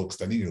you're still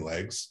extending your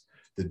legs.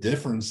 The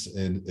difference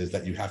is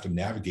that you have to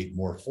navigate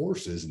more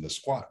forces in the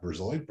squat versus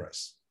a leg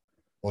press.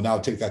 Well, now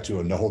take that to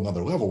a whole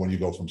nother level when you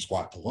go from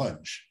squat to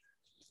lunge.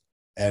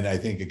 And I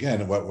think,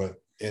 again,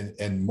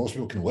 and most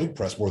people can leg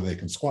press more than they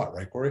can squat,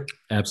 right, Cory?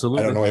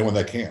 Absolutely. I don't know anyone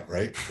that can't,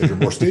 right? Because you're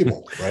more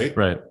stable, right?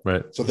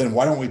 Right. So then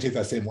why don't we take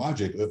that same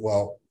logic?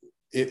 Well,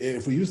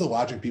 if we use the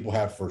logic people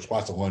have for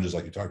squats and lunges,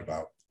 like you talked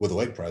about with a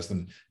leg press,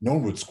 then no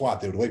one would squat,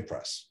 they would leg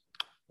press,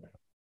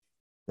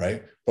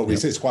 right? But we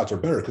say squats are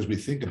better because we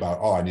think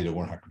about, I need to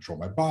learn how to control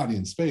my body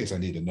in space. I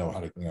need to know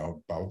how to, blah,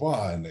 blah,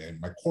 blah, and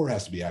my core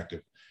has to be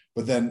active.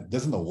 But then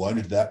doesn't the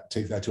lunge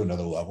take that to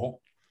another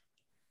level?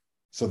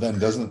 So then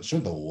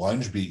shouldn't the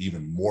lunge be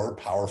even more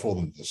powerful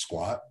than the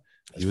squat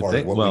as far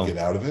as what we get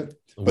out of it?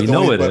 But we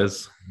know it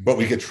is. But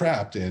we get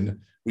trapped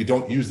in, we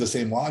don't use the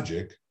same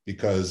logic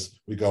because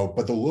we go,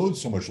 but the load's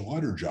so much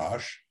lighter,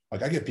 Josh.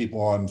 Like I get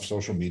people on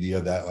social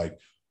media that like,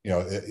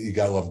 you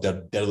gotta love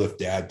Deadlift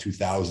Dad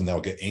 2000.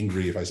 They'll get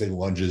angry if I say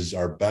lunges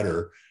are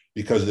better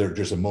because they're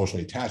just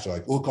emotionally attached. They're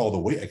like, look, all the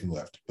weight I can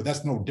lift. But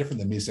that's no different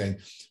than me saying,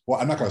 well,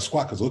 I'm not going to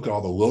squat because look at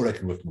all the load I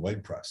can lift in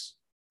leg press.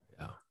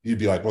 Yeah. You'd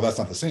be like, well, that's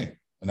not the same.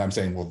 And I'm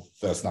saying, well,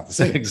 that's not the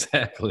same.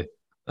 Exactly.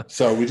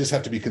 So we just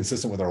have to be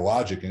consistent with our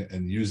logic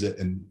and use it.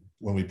 And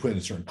when we put it in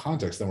a certain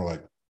context, then we're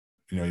like,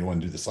 you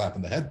want to do the slap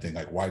in the head thing.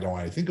 Like, why don't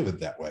I think of it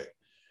that way?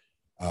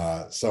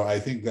 So I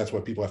think that's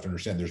what people have to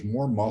understand. There's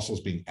more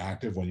muscles being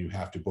active when you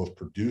have to both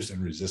produce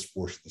and resist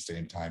force at the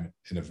same time,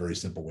 in a very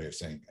simple way of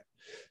saying it.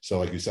 So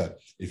like you said,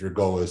 if your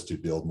goal is to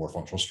build more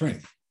functional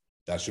strength,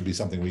 that should be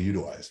something we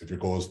utilize. If your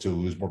goal is to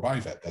lose more body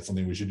fat, that's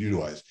something we should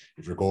utilize.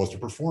 If your goal is to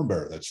perform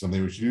better, that's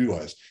something we should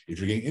utilize. If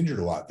you're getting injured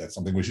a lot, that's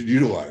something we should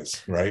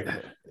utilize, right?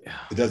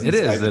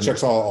 It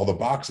checks all the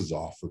boxes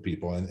off for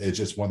people. And it's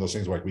just one of those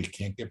things where we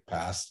can't get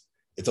past,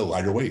 it's a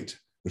lighter weight,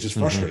 which is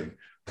frustrating.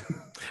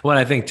 Well,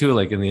 I think too,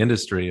 like in the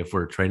industry, if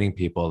we're training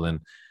people, then,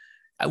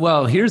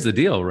 well, here's the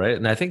deal, right?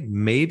 And I think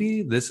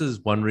maybe this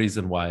is one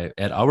reason why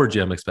at our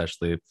gym,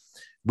 especially,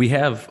 we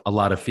have a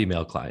lot of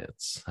female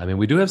clients. I mean,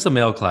 we do have some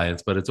male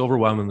clients, but it's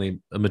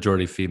overwhelmingly a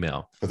majority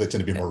female. But they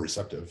tend to be more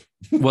receptive.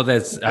 Well,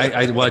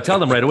 I tell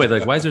them right away,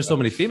 like, why is there so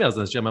many females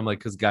in this gym? I'm like,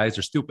 because guys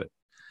are stupid.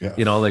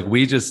 Yeah. Like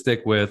we just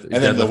stick with.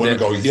 And then the women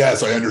go,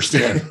 yes, I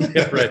understand.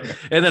 Yeah, right.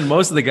 And then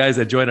most of the guys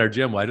that join our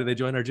gym, why do they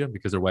join our gym?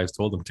 Because their wives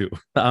told them to.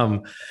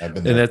 And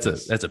that's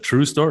a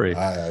true story.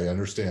 I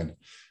understand.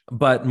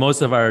 But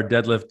most of our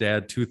Deadlift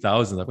Dad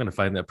 2000s, I'm going to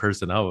find that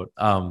person out.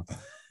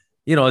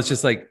 It's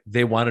just like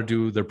they want to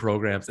do their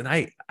programs. And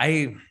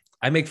I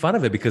make fun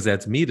of it because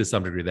that's me to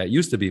some degree. That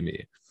used to be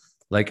me.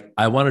 Like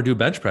I want to do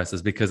bench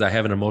presses because I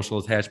have an emotional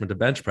attachment to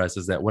bench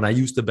presses that when I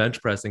used to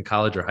bench press in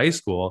college or high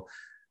school,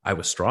 I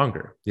was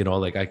stronger,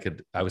 like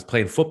I was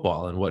playing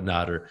football and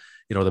whatnot, or,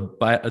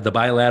 the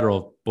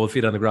bilateral, both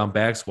feet on the ground,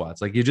 back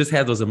squats. Like you just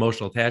had those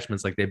emotional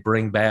attachments. Like they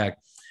bring back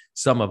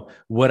some of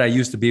what I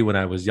used to be when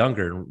I was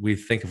younger. And we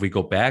think if we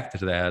go back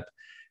to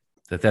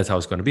that's how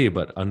it's going to be,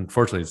 but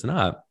unfortunately it's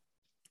not.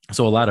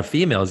 So a lot of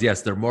females,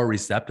 yes, they're more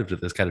receptive to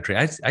this kind of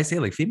training. I say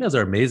like females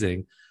are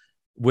amazing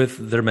with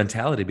their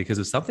mentality because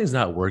if something's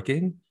not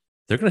working,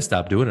 they're going to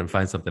stop doing it and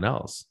find something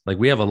else. Like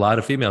we have a lot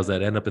of females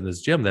that end up in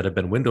this gym that have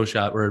been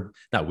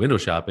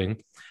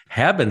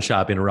have been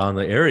shopping around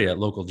the area at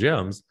local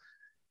gyms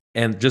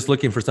and just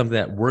looking for something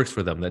that works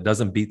for them, that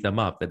doesn't beat them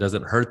up, that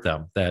doesn't hurt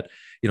them, that,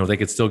 they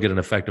could still get an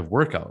effective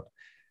workout.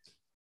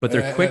 But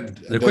they're quick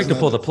to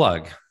pull the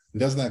plug.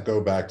 Doesn't that go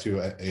back to,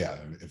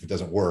 if it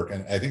doesn't work?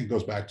 And I think it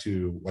goes back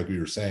to, like we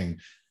were saying,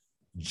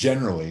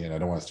 generally, and I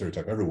don't want to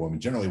stereotype every woman,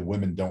 generally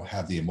women don't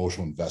have the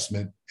emotional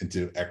investment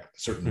into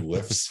certain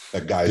lifts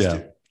that guys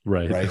do.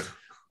 Right.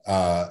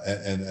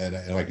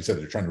 And like you said,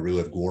 they're trying to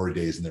relive glory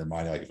days in their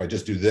mind. Like, if I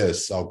just do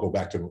this, I'll go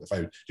back to, if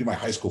I do my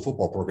high school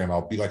football program,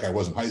 I'll be like I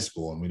was in high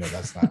school. And we know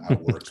that's not how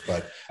it works.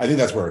 But I think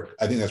that's where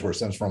it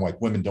stems from. Like,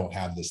 women don't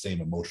have the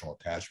same emotional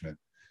attachment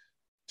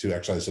to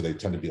exercise, so they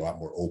tend to be a lot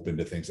more open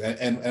to things.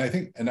 And I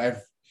think,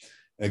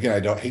 again,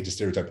 I don't hate to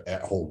stereotype a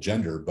whole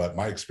gender, but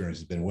my experience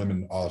has been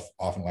women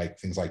often like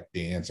things like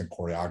dance and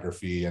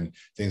choreography and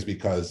things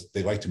because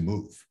they like to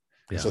move.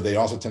 Yeah. So they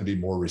also tend to be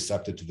more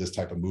receptive to this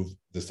type of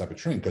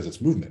training because it's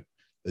movement.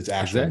 It's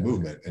actual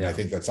movement. And I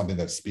think that's something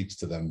that speaks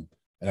to them.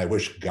 And I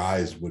wish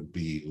guys would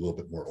be a little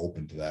bit more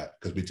open to that,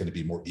 because we tend to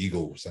be more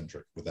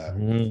egocentric with that.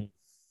 Mm-hmm.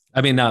 I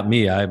mean, not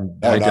me. I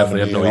definitely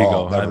have no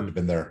ego. Never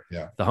been there.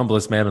 Yeah. The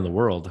humblest man in the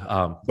world.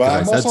 But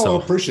I'm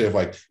also appreciative.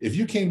 Like, if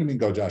you came to me and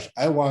go, Josh,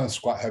 I want to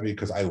squat heavy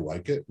because I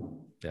like it.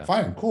 Yeah.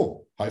 Fine,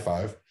 cool. High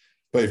five.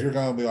 But if you're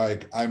going to be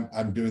like,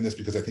 I'm doing this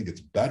because I think it's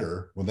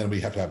better, well, then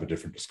we have to have a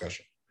different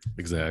discussion.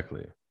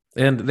 Exactly.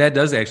 And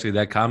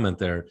that comment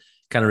there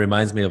kind of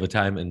reminds me of a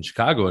time in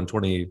Chicago in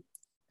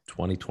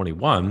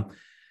 2021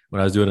 when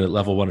I was doing a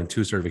level 1 and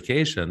 2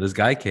 certification. This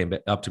guy came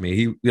up to me.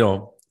 He,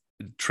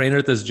 trainer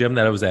at this gym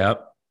that I was at.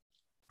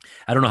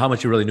 I don't know how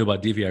much he really knew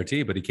about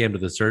DVRT, but he came to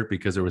the cert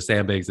because there were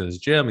sandbags in his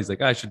gym. He's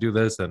like, I should do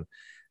this. And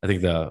I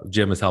think the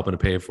gym is helping to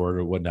pay for it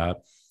or whatnot.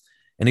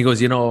 And he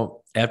goes,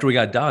 after we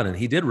got done, and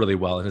he did really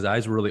well, and his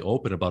eyes were really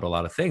open about a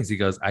lot of things. He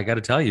goes, I got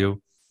to tell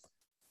you,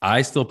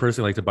 I still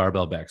personally like to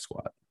barbell back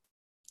squat.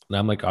 And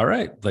I'm like, all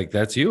right, like,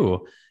 that's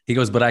you. He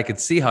goes, but I could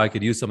see how I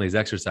could use some of these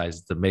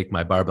exercises to make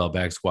my barbell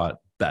back squat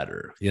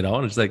better,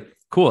 and it's like,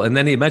 cool. And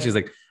then he mentions,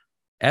 like,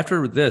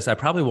 after this, I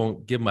probably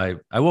won't give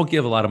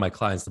a lot of my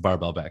clients the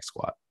barbell back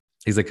squat.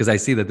 He's like, because I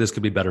see that this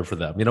could be better for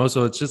them,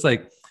 so it's just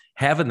like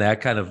having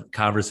that kind of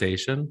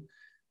conversation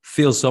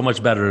feels so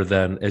much better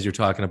than, as you're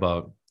talking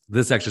about,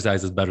 this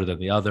exercise is better than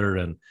the other.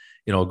 And,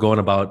 going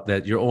about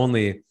that, your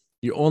only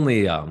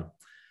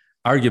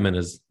argument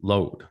is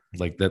load,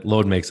 like that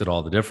load makes it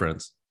all the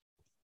difference.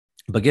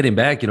 But getting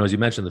back, as you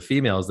mentioned, the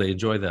females, they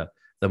enjoy the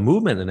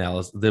movement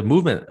analysis, the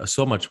movement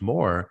so much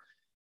more.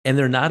 And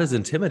they're not as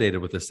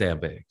intimidated with the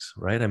sandbags,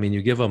 right? I mean,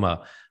 you give them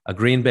a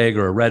green bag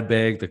or a red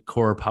bag, the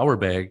core power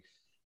bag,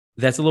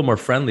 that's a little more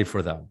friendly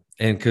for them.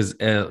 And because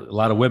a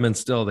lot of women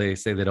still, they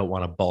say they don't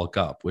want to bulk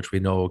up, which we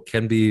know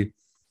can be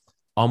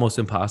almost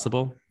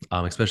impossible,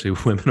 especially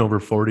women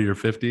over 40 or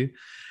 50.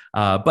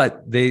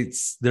 But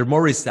they're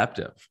more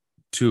receptive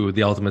to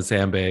the ultimate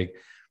sandbag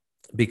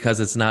because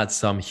it's not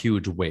some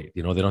huge weight.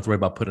 They don't have to worry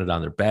about putting it on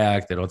their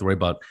back. They don't have to worry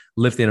about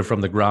lifting it from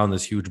the ground,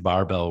 this huge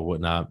barbell or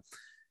whatnot.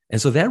 And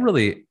so that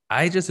really,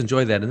 I just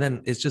enjoy that. And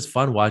then it's just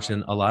fun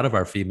watching a lot of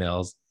our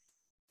females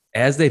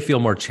as they feel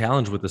more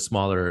challenged with the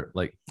smaller,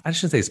 like, I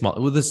shouldn't say small,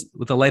 with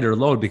the lighter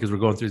load, because we're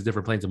going through these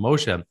different planes of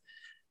motion.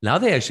 Now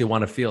they actually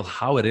want to feel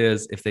how it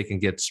is if they can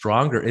get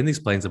stronger in these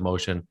planes of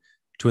motion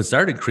to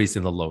start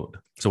increasing the load.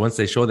 So once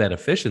they show that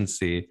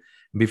efficiency,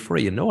 before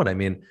you know it, I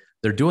mean,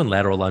 they're doing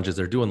lateral lunges,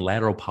 they're doing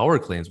lateral power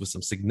cleans with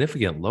some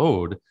significant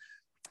load,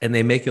 and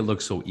they make it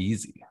look so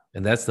easy.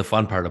 And that's the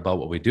fun part about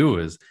what we do,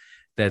 is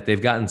that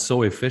they've gotten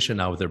so efficient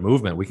now with their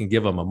movement. We can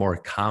give them a more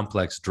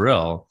complex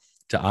drill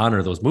to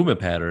honor those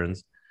movement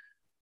patterns.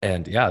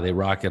 And they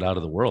rock it out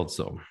of the world.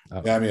 So, I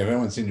mean, if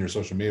anyone's seen your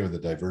social media with the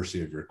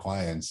diversity of your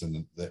clients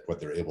and what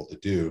they're able to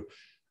do,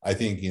 I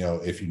think,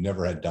 if you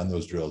never had done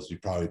those drills, you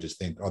probably just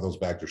think, oh, those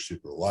bags are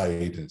super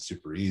light and it's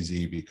super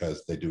easy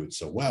because they do it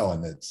so well.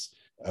 And it's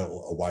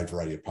a wide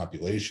variety of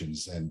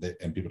populations, and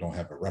people don't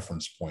have a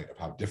reference point of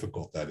how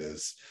difficult that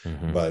is.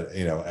 Mm-hmm. But,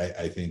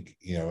 I think,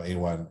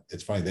 anyone,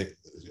 it's funny,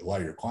 a lot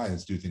of your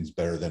clients do things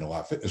better than a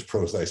lot of fitness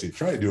pros that I see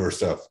try to do our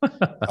stuff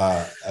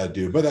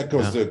do. But that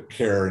goes to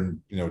care and,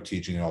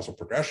 teaching and also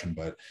progression.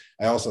 But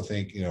I also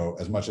think,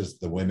 as much as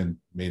the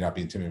women may not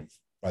be intimidated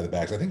by the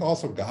bags, I think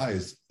also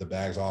guys, the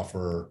bags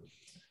offer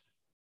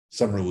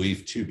some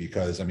relief too,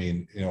 because I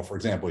mean, for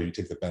example, you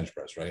take the bench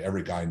press, right?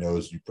 Every guy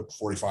knows you put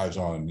 45s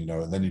on,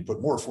 and then you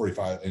put more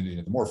 45,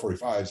 and the more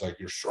 45s, like,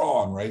 you're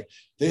strong, right?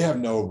 They have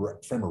no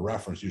frame of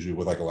reference usually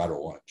with like a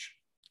lateral lunge.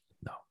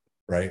 No.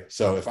 Right.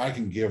 So if I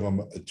can give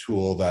them a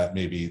tool that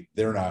maybe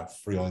they're not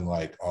feeling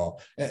like, oh,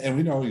 and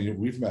we know,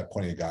 we've met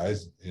plenty of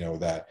guys,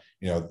 that,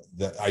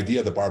 the idea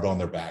of the barbell on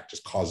their back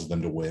just causes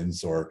them to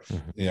wince, or,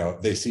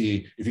 they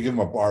see, if you give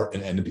them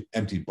an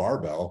empty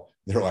barbell,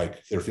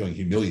 they're feeling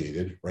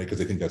humiliated, right? Because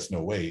they think that's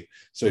no weight.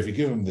 So if you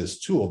give them this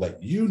tool that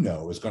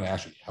is going to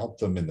actually help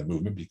them in the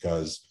movement,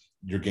 because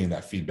you're getting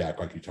that feedback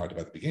like you talked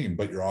about at the beginning,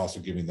 but you're also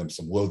giving them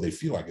some load. They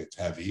feel like it's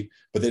heavy,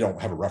 but they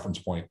don't have a reference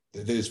point.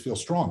 They just feel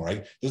strong,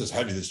 right? This is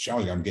heavy, this is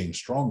challenging, I'm getting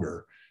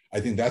stronger. I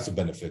think that's a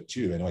benefit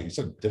too. And like you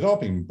said,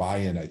 developing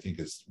buy-in, I think,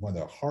 is one of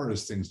the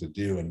hardest things to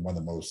do. And one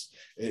of the most,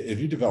 if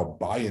you develop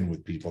buy-in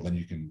with people, then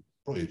you can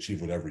probably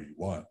achieve whatever you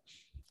want.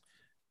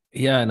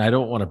 Yeah. And I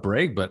don't want to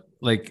brag, but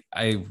like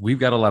we've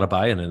got a lot of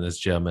buy-in in this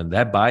gym, and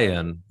that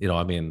buy-in,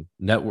 not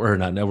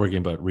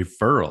networking, but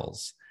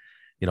referrals,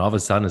 all of a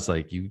sudden it's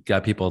like, you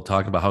got people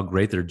talking about how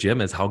great their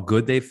gym is, how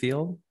good they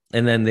feel.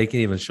 And then they can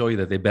even show you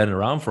that they've been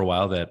around for a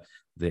while, that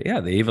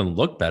they even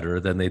look better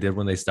than they did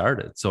when they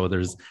started. So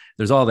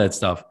there's all that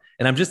stuff.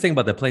 And I'm just thinking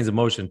about the planes of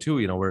motion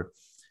too, where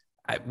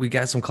we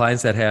got some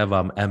clients that have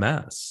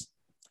MS,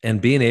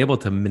 and being able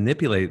to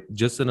manipulate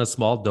just in a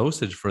small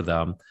dosage for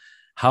them,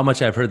 how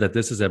much I've heard that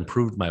this has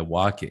improved my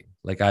walking.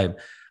 Like I'm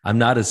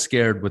not as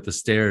scared with the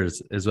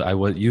stairs as I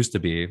used to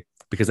be,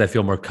 because I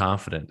feel more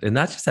confident. And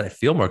not just that I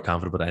feel more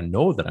confident, but I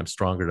know that I'm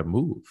stronger to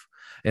move.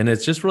 And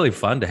it's just really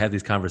fun to have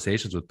these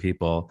conversations with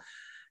people,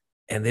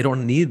 and they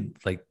don't need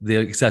like the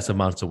excessive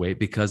amounts of weight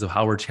because of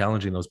how we're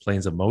challenging those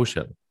planes of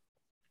motion.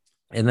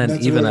 And then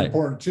that's even really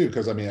important too,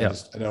 because I mean, yeah.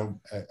 I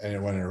don't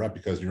want to interrupt,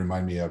 because you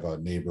remind me of a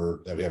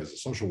neighbor that we have as a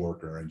social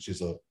worker, and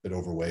she's a bit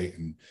overweight,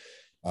 and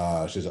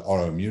she has an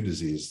autoimmune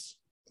disease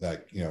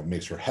that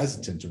makes her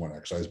hesitant to want to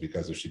exercise,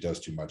 because if she does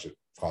too much, it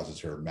causes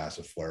her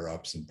massive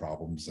flare-ups and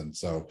problems. And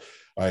so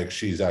like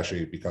she's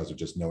actually, because of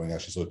just knowing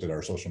that, she's looked at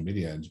our social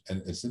media, and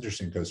it's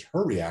interesting because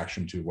her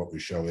reaction to what we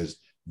show is,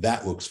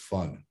 that looks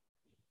fun.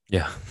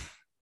 Yeah.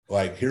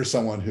 Like, here's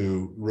someone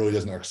who really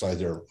doesn't exercise,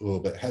 they're a little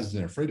bit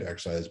hesitant, afraid to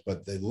exercise,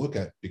 but they look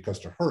at, because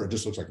to her, it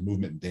just looks like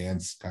movement and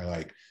dance, kind of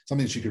like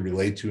something she could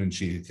relate to, and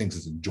she thinks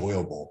is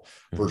enjoyable,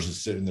 versus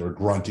sitting there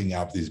grunting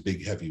out these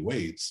big, heavy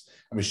weights.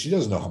 I mean, she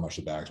doesn't know how much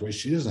the bags weigh.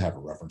 She doesn't have a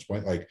reference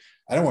point. Like,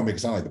 I don't want to make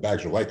it sound like the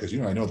bags are light, because,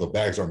 I know the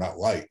bags are not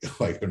light.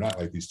 Like, they're not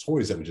like these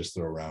toys that we just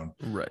throw around.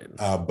 Right.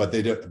 But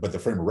the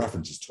frame of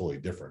reference is totally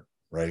different.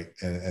 Right.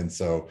 And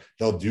so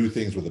they'll do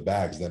things with the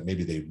bags that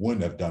maybe they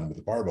wouldn't have done with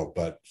the barbell.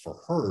 But for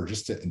her,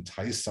 just to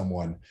entice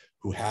someone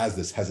who has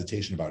this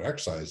hesitation about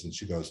exercise, and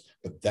she goes,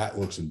 but that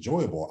looks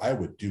enjoyable, I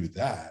would do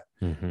that.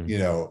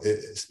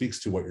 It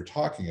speaks to what you're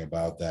talking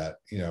about, that,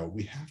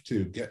 we have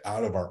to get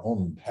out of our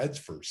own heads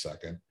for a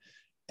second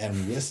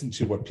and listen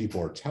to what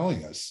people are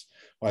telling us.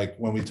 Like,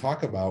 when we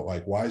talk about,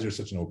 like, why is there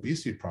such an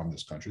obesity problem in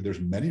this country? There's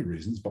many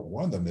reasons, but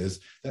one of them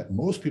is that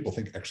most people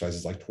think exercise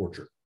is like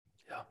torture.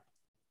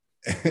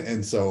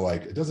 And so,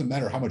 like, it doesn't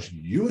matter how much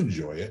you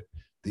enjoy it,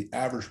 the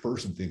average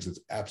person thinks it's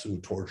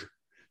absolute torture.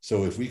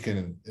 So if we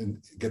can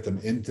get them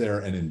in there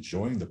and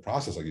enjoying the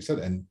process, like you said,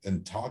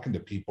 and talking to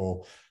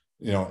people,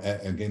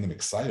 and getting them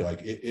excited,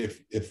 like,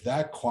 if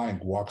that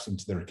client walks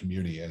into their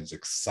community and is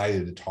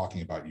excited and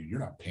talking about you, you're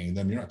not paying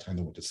them, you're not telling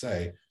them what to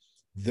say,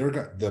 their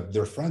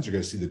friends are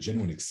going to see the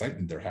genuine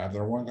excitement they're having.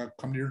 They're wanting to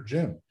come to your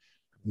gym.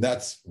 And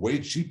that's way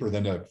cheaper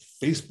than a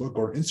Facebook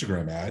or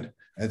Instagram ad,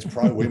 and it's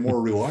probably way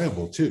more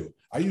reliable too.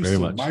 I used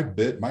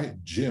to, my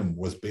gym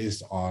was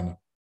based on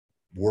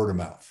word of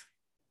mouth.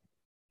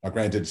 Now,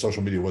 granted,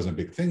 social media wasn't a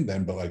big thing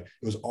then, but like,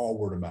 it was all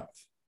word of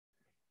mouth.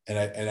 And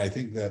I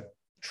think that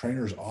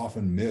trainers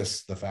often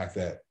miss the fact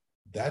that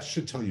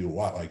should tell you a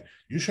lot. Like,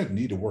 you shouldn't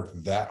need to work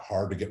that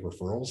hard to get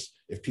referrals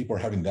if people are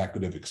having that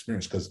good of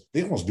experience, because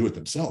they almost do it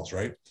themselves,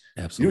 right?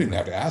 Absolutely. You don't even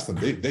have to ask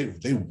them.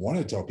 They want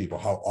to tell people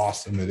how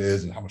awesome it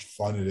is and how much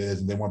fun it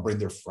is, and they want to bring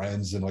their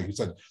friends and, like you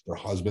said, their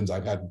husbands.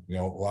 I've had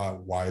a lot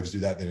of wives do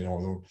that. They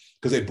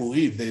because they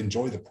believe, they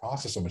enjoy the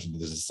process so much, and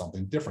this is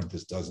something different.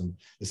 This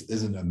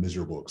isn't a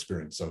miserable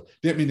experience. So I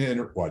didn't mean to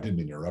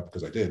interrupt,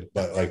 because I did,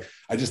 but like,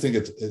 I just think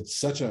it's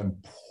such an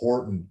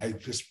important. I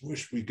just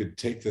wish we could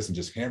take this and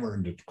just hammer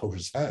into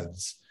coaches'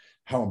 heads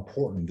how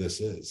important this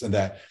is, and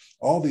that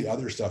all the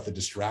other stuff, the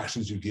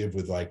distractions you give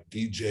with like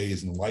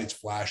DJs and lights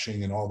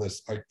flashing and all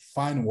this, like,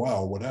 fine,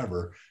 well,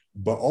 whatever,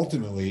 but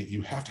ultimately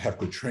you have to have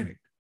good training.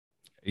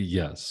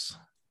 Yes.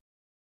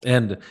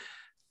 And,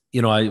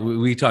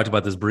 we talked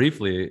about this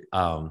briefly,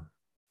 kind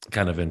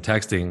of in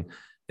texting,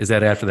 is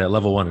that after that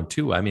level 1 and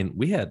 2, I mean,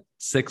 we had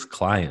 6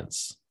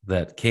 clients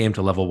that came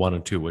to level 1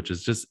 and 2, which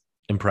is just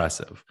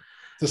impressive.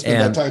 To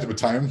spend that type of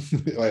time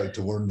like,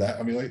 to learn that,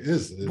 I mean, like, it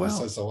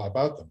says a lot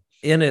about them.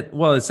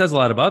 It says a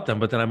lot about them,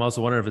 but then I'm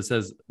also wondering if it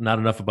says not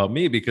enough about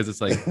me, because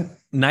it's like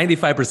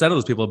 95% of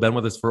those people have been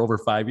with us for over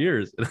 5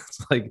 years. And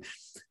it's like,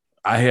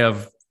 I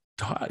have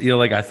taught,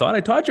 like, I thought I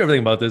taught you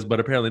everything about this,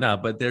 but apparently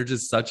not. But they're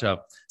just such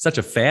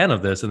a fan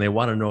of this, and they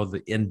want to know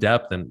the in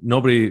depth, and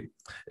nobody,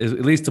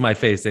 at least to my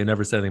face, they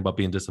never said anything about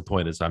being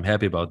disappointed. So I'm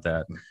happy about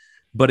that.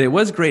 But it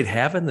was great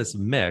having this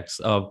mix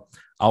of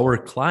our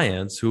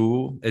clients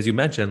who, as you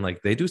mentioned,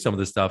 like, they do some of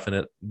this stuff,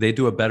 and they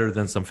do it better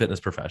than some fitness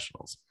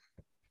professionals.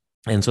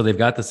 And so they've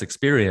got this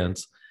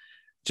experience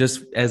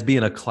just as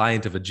being a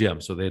client of a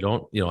gym. So they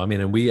don't,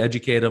 and we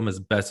educate them as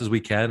best as we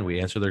can. We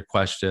answer their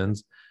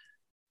questions,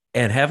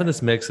 and having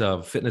this mix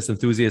of fitness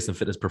enthusiasts and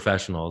fitness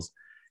professionals.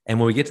 And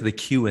when we get to the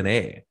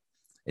Q&A,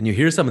 and you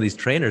hear some of these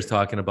trainers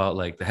talking about,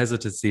 like, the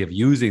hesitancy of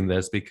using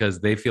this because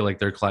they feel like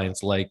their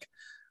clients like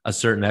a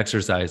certain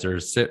exercise or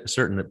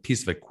certain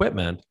piece of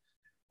equipment,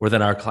 where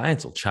then our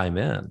clients will chime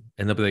in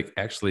and they'll be like,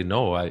 actually,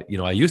 no,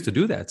 I used to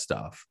do that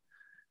stuff.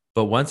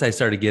 But once I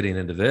started getting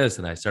into this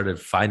and I started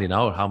finding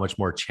out how much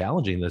more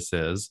challenging this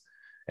is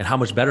and how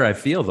much better I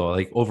feel though,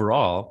 like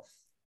overall,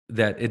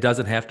 that it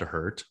doesn't have to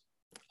hurt,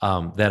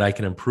 that I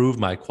can improve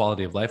my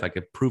quality of life. I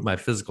could improve my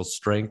physical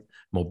strength,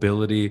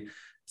 mobility,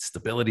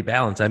 stability,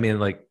 balance. I mean,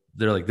 like,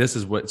 they're like, this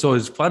is what, so it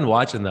was fun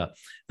watching the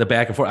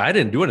back and forth. I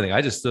didn't do anything.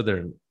 I just stood there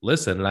and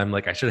listened. And I'm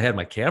like, I should have had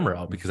my camera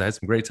out because I had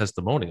some great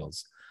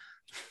testimonials.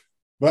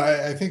 But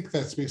I think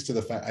that speaks to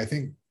the fact, I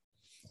think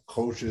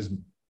coaches,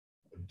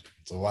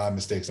 it's a lot of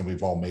mistakes and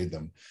we've all made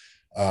them.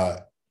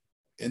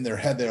 In their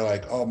head, they're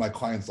like, oh, my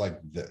client's like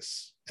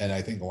this. And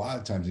I think a lot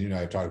of times, you know,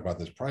 I've talked about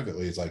this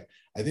privately, it's like,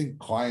 I think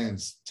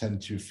clients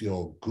tend to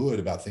feel good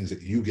about things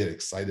that you get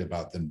excited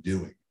about them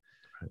doing.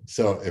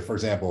 So if, for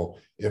example,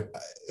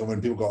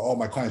 when people go, oh,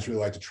 my clients really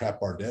like to trap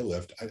bar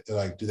deadlift,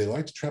 like, do they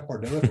like to trap bar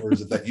deadlift? Or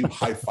is it that you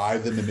high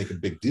five them and make a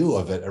big deal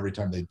of it every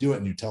time they do it?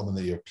 And you tell them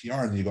that you have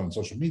PR and you go on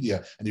social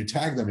media and you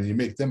tag them and you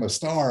make them a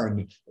star.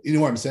 And you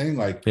know what I'm saying?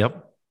 Like,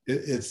 yep.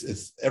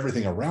 It's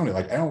everything around it.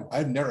 Like,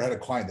 I've never had a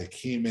client that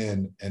came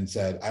in and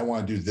said, I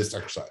want to do this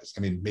exercise. I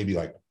mean, maybe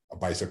like a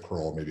bicep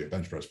curl, maybe a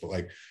bench press, but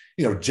like,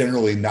 you know,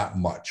 generally not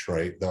much,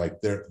 right? They're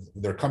like,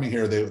 they're coming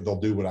here, they'll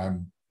do what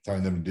I'm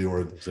telling them to do,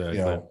 or exactly.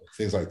 You know,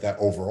 things like that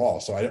overall.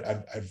 So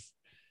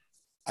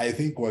I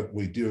think what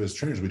we do as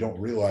trainers, we don't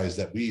realize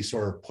that we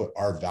sort of put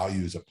our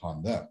values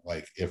upon them.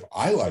 Like, if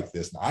I like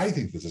this and I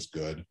think this is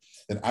good,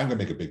 then I'm going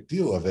to make a big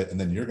deal of it. And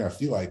then you're going to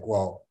feel like,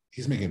 well,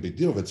 he's making a big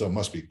deal of it, so it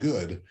must be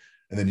good.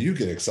 And then you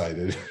get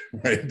excited,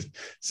 right?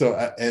 So,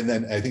 and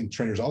then I think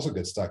trainers also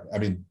get stuck. I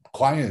mean,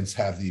 clients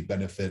have the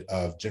benefit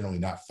of generally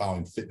not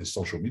following fitness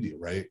social media,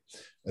 right?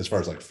 As far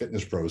as like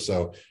fitness pros.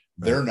 So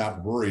they're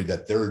not worried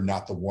that they're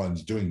not the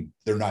ones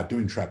they're not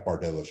doing trap bar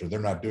deadlifts or they're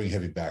not doing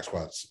heavy back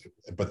squats.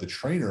 But the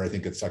trainer, I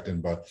think, gets sucked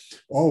in, but,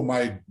 oh,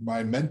 my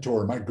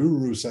mentor, my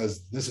guru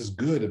says this is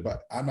good,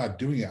 but I'm not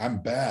doing it.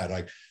 I'm bad.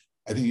 Like,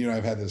 I think, you know,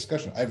 I've had the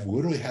discussion. I've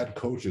literally had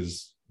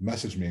coaches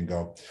message me and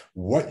go,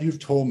 what you've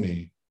told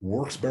me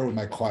works better with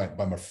my client,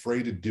 but I'm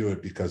afraid to do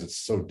it because it's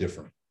so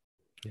different.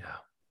 Yeah.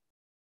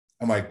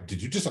 I'm like,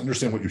 did you just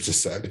understand what you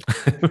just said?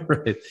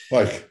 Right.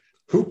 Like,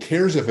 who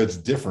cares if it's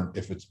different,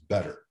 if it's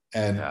better?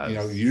 And, you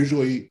know,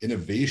 usually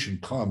innovation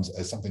comes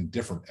as something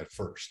different at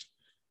first.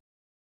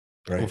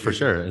 Right. Well, for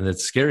sure. And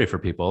it's scary for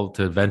people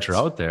to venture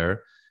out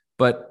there.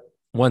 But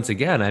once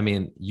again, I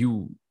mean,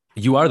 you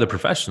are the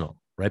professional,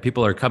 right?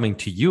 People are coming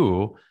to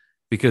you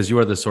because you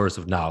are the source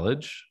of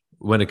knowledge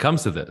when it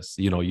comes to this.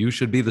 You know, you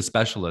should be the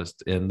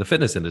specialist in the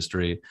fitness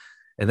industry.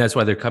 And that's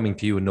why they're coming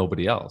to you and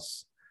nobody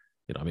else.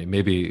 You know, I mean,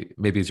 maybe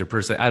it's your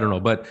person, I don't know.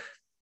 But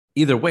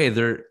either way,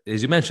 they're,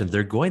 as you mentioned,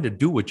 they're going to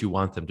do what you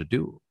want them to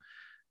do.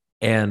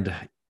 And,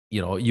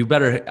 you know, you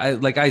better,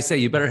 like I say,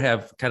 you better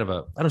have kind of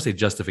I don't say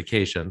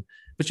justification,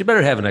 but you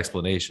better have an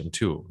explanation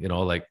too. You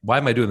know, like, why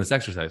am I doing this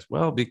exercise?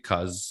 Well,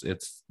 because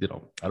it's, you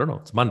know, I don't know,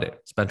 it's Monday,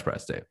 it's bench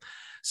press day.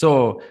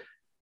 So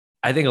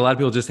I think a lot of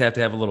people just have to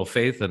have a little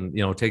faith and,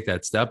 you know, take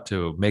that step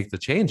to make the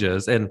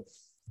changes. And,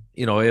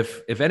 you know,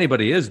 if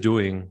anybody is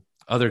doing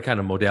other kind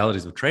of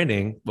modalities of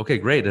training, okay,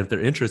 great. And if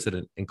they're interested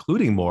in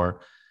including more,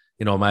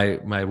 you know,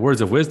 my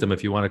words of wisdom,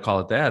 if you want to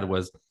call it that,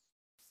 was,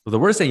 well, the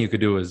worst thing you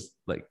could do is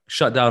like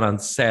shut down on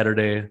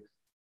Saturday,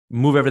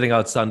 move everything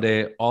out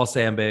Sunday, all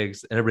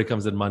sandbags, and everybody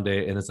comes in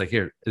Monday. And it's like,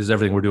 here, this is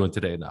everything we're doing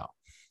today now.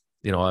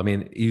 You know, I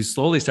mean, you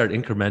slowly start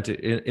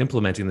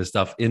implementing this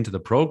stuff into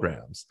the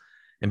programs.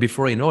 And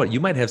before you know it,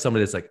 you might have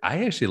somebody that's like,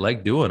 I actually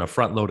like doing a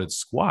front loaded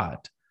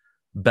squat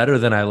better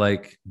than I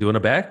like doing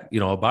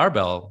a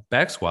barbell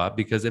back squat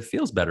because it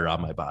feels better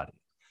on my body.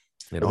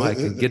 You know, I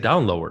can get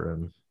down lower.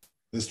 And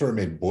this story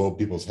may blow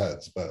people's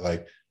heads, but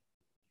like,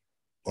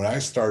 when I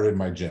started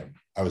my gym,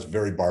 I was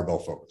very barbell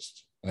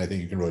focused. And I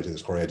think you can relate to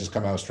this, Cory. I just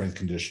come out of strength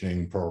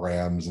conditioning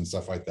programs and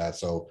stuff like that.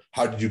 So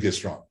how did you get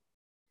strong?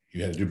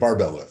 You had to do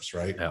barbell lifts,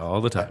 right? Yeah,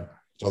 all the time.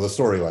 So the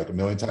story, like a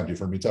million times, you've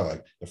heard me tell,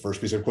 like the first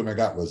piece of equipment I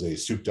got was a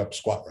souped up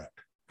squat rack,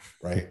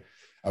 right?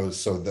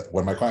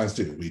 What my clients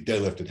do, we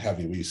deadlifted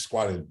heavy, we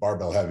squatted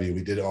barbell heavy,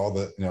 we did all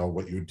the, you know,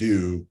 what you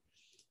do,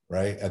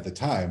 right, at the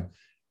time.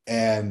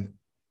 And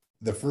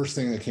the first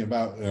thing that came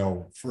about, you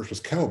know, first was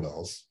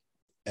kettlebells.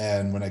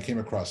 And when I came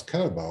across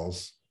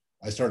kettlebells,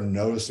 I started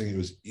noticing it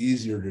was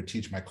easier to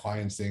teach my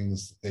clients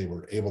things. They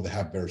were able to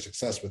have better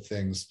success with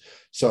things.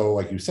 So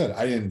like you said,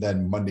 I didn't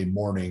then Monday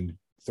morning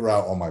throw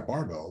out all my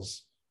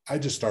barbells. I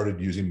just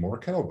started using more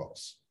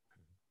kettlebells,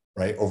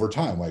 right? Over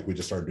time, like we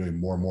just started doing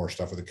more and more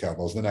stuff with the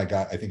kettlebells. Then I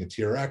got, I think, a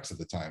TRX at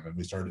the time, and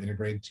we started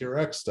integrating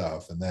TRX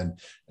stuff. And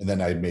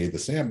then I made the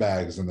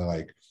sandbags, and then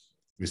like,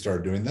 we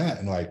started doing that.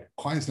 And like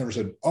clients never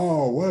said,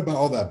 oh, what about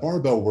all that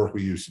barbell work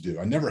we used to do?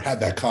 I never had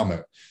that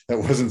comment. That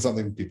wasn't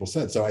something people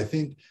said. So I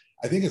think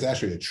it's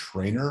actually a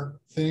trainer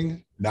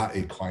thing, not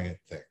a client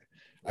thing.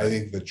 I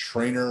think the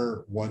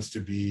trainer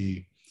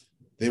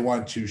they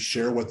want to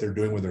share what they're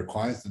doing with their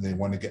clients, and they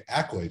want to get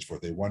accolades for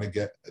it. They want to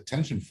get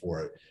attention for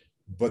it.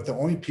 But the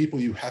only people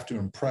you have to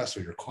impress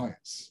are your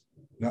clients,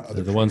 not other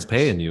They're the ones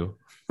trainers. paying you.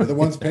 They're the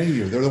ones paying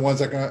you. They're the ones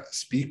that are going to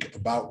speak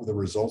about the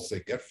results they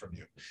get from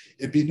you.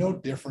 It'd be no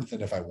different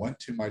than if I went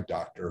to my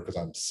doctor because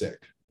I'm sick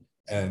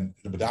and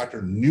the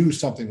doctor knew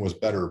something was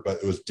better, but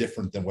it was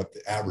different than what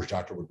the average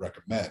doctor would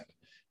recommend.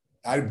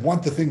 I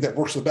want the thing that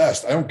works the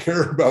best. I don't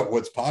care about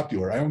what's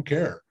popular. I don't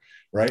care,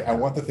 right? I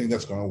want the thing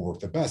that's going to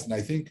work the best. And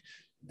I think,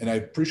 and I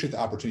appreciate the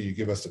opportunity you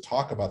give us to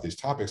talk about these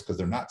topics because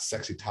they're not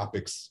sexy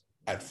topics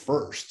at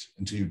first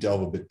until you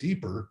delve a bit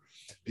deeper.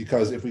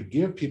 Because if we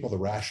give people the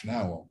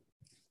rationale,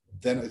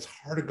 then it's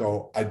hard to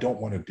go, I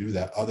don't want to do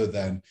that, other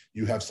than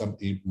you have some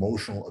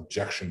emotional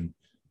objection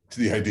to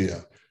the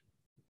idea,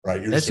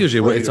 right? That's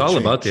usually what it's all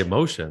about, the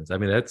emotions. I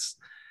mean,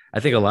 I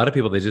think a lot of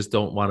people, they just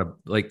don't want to,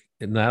 like,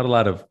 not a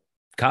lot of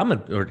common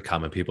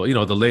people,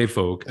 the lay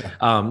folk,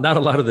 not a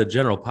lot of the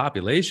general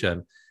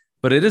population,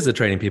 but it is the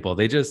training people.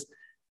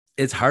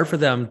 It's hard for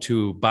them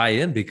to buy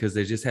in because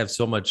they just have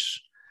so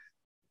much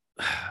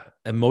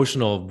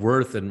emotional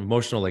worth and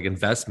emotional like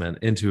investment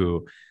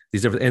into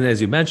these different, and as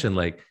you mentioned,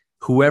 like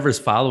whoever's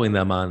following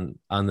them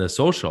on the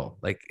social,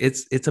 like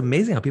it's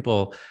amazing how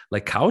people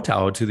like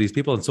kowtow to these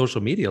people on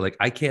social media. Like,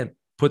 I can't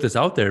put this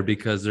out there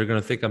because they're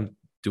going to think I'm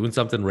doing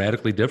something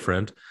radically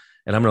different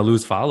and I'm going to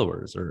lose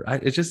followers, or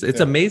it's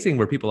amazing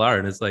where people are.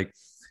 And it's like,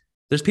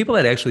 there's people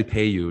that actually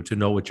pay you to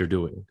know what you're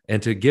doing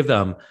and to give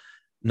them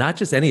not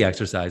just any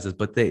exercises,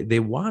 but they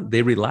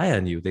rely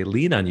on you. They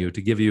lean on you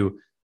to give you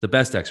the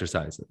best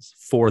exercises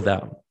for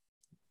them.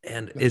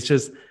 And it's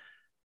just,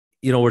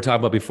 we're talking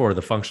about before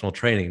the functional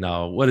training.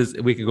 Now,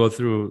 we can go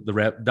through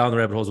down the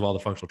rabbit holes of all the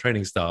functional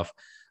training stuff.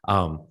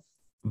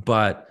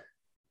 But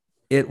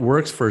it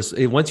works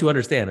once you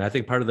understand. And I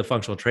think part of the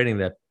functional training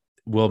that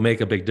will make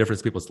a big difference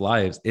in people's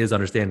lives is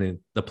understanding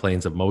the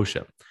planes of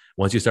motion.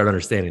 Once you start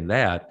understanding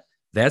that,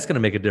 that's going to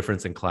make a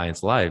difference in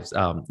clients' lives.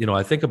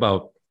 I think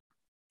about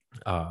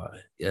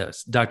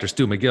Dr.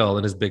 Stu McGill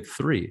and his big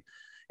three.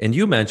 And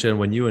you mentioned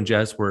when you and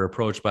Jess were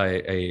approached by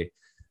a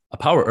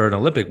power or an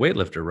Olympic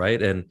weightlifter,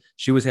 right? And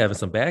she was having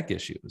some back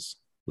issues,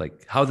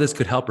 like how this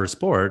could help her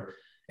sport.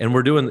 And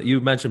you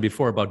mentioned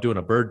before about doing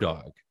a bird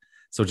dog.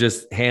 So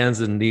just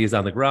hands and knees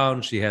on the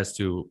ground. She has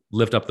to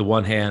lift up the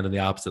one hand and the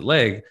opposite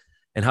leg,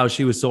 and how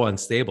she was so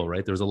unstable,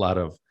 right? There was a lot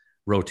of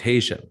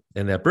rotation.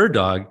 And that bird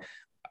dog,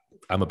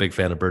 I'm a big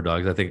fan of bird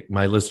dogs. I think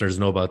my listeners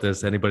know about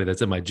this. Anybody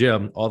that's in my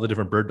gym, all the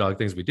different bird dog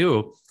things we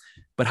do,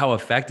 but how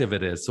effective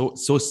it is.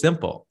 So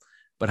simple,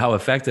 but how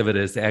effective it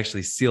is to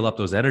actually seal up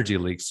those energy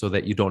leaks so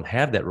that you don't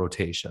have that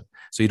rotation.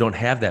 So you don't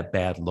have that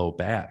bad low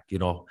back,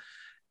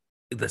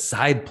 the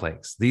side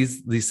planks,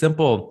 these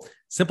simple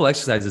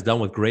exercises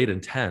done with great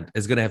intent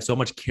is going to have so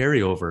much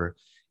carryover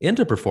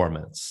into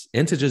performance,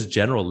 into just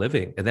general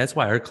living. And that's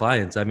why our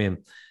clients, I mean,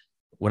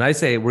 when I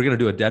say we're going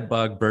to do a dead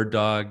bug, bird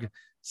dog,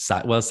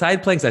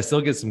 side planks, I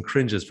still get some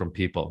cringes from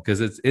people because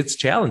it's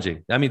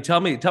challenging. I mean, tell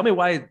me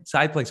why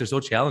side planks are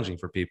so challenging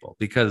for people,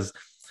 because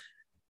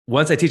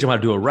once I teach them how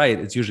to do it right,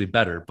 it's usually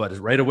better, but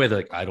right away, they're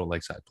like, I don't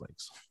like side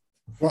planks.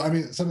 Well, I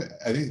mean,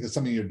 I think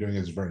something you're doing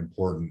is very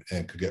important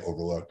and could get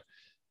overlooked.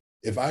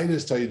 If I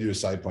just tell you to do a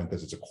side plank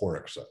because it's a core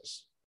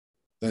exercise,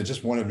 then it's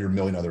just one of your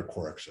million other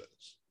core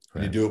exercises.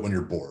 Right. And you do it when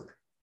you're bored,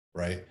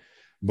 right?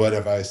 But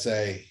if I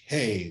say,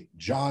 hey,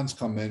 John's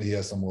come in, he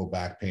has some low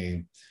back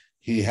pain.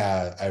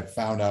 I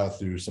found out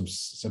through some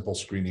simple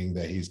screening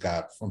that he's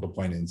got frontal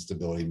plane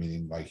instability,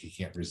 meaning like he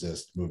can't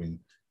resist moving.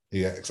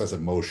 He got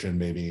excessive motion,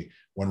 maybe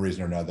one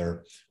reason or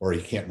another, or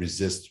he can't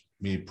resist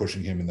me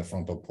pushing him in the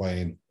frontal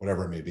plane,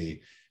 whatever it may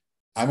be.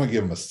 I'm going to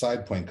give him a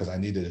side plank because I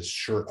need to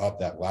shore up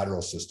that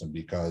lateral system,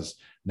 because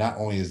not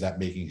only is that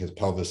making his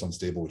pelvis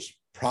unstable, which is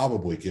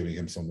probably giving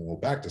him some low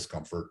back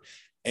discomfort,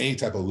 any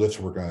type of lifts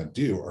we're going to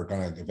do are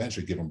going to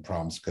eventually give him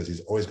problems because he's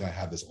always going to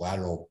have this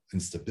lateral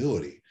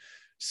instability.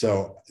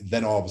 So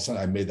then all of a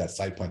sudden I made that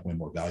side plank way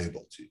more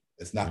valuable to you.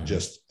 It's not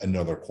just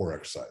another core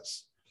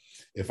exercise.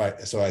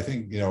 So I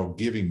think,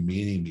 giving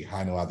meaning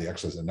behind a lot of the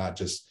exercises, and not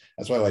just,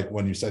 that's why, like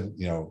when you said,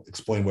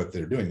 explain what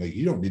they're doing, like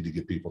you don't need to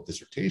give people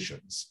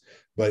dissertations,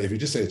 but if you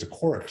just say it's a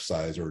core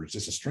exercise or it's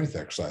just a strength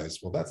exercise,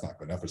 well, that's not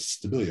good enough. It's a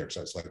stability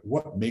exercise. Like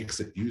what makes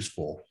it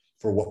useful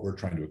for what we're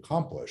trying to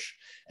accomplish?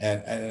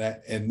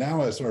 And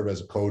now as sort of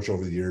as a coach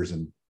over the years,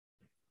 and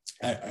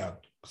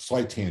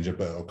slight tangent,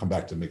 but I'll come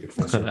back to make it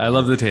full circle. I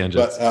love the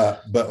tangents.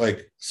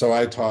 So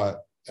I taught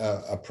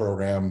a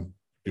program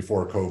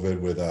before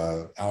COVID with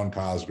Alan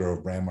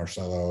Cosgrove, Brand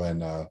Marcello,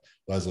 and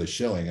Leslie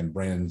Schilling. And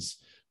Brand's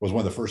was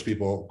one of the first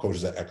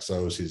coaches at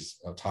Exos. He's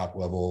a top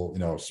level,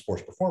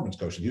 sports performance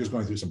coach. And he was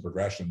going through some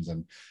progressions.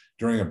 And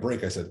during a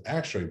break, I said,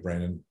 actually,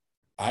 Brandon,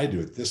 I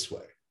do it this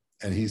way.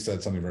 And he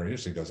said something very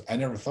interesting. He goes, I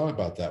never thought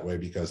about that way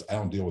because I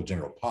don't deal with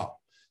general pop.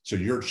 So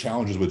your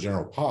challenges with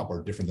general pop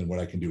are different than what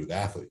I can do with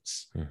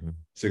athletes. Mm-hmm.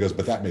 So he goes,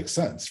 but that makes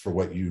sense for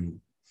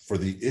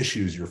the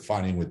issues you're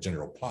finding with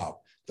general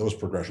pop. Those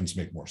progressions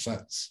make more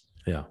sense.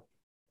 Yeah.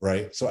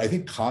 Right. So I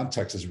think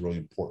context is really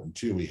important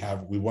too.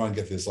 We want to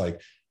get this,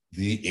 like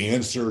the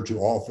answer to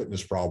all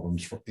fitness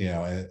problems,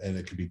 and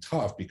it can be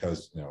tough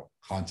because,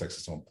 context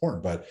is so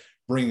important, but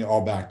bringing it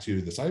all back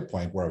to the side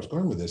plank, where I was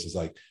going with this is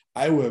like,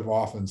 I would have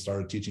often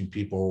started teaching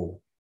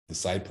people the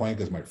side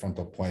plank as my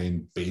frontal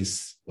plane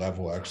base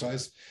level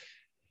exercise.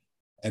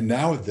 And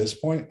now at this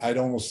point, I'd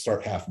almost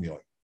start half kneeling.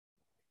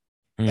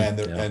 And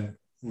the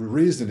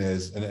reason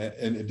is,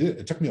 and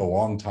it took me a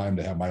long time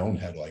to have my own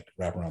head like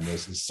wrap around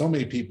this, is so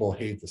many people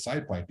hate the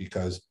side plank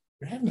because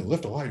you're having to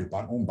lift a lot of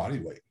your own body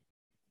weight.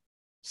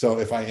 So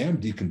if I am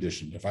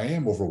deconditioned, if I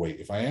am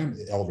overweight, if I am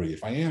elderly,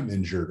 if I am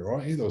injured,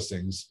 or any of those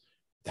things,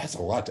 that's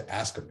a lot to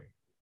ask of me.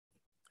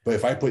 But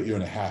if I put you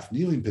in a half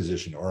kneeling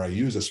position, or I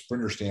use a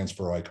sprinter stance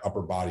for like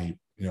upper body,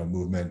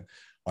 movement,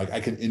 like I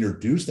can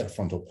introduce that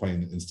frontal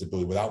plane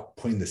instability without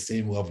putting the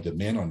same level of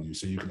demand on you.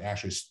 So you can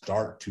actually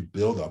start to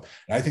build up.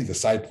 And I think the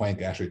side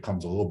plank actually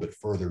comes a little bit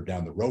further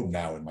down the road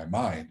now in my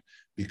mind,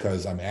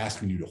 because I'm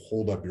asking you to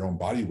hold up your own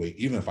body weight.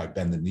 Even if I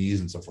bend the knees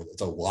and so forth,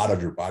 it's a lot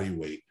of your body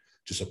weight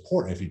to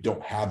support. And if you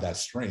don't have that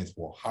strength,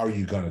 well, how are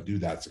you going to do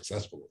that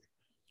successfully?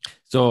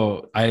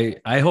 So I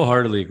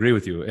wholeheartitly agree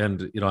with you.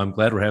 And, I'm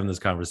glad we're having this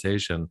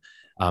conversation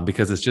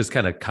because it's just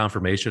kind of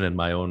confirmation in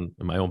my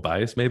own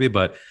bias maybe.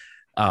 But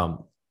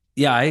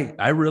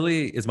I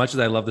really, as much as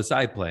I love the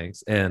side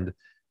planks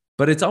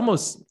but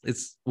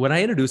it's when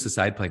I introduce a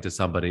side plank to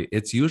somebody,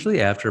 it's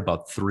usually after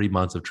about 3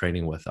 months of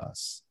training with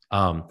us.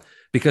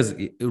 Because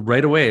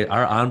right away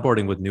our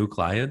onboarding with new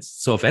clients.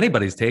 So if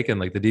anybody's taken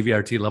like the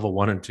DVRT level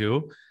 1 and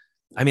 2,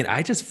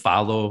 I just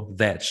follow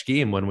that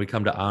scheme when we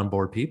come to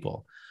onboard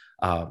people.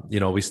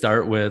 We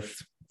start with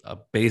a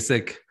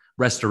basic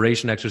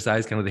restoration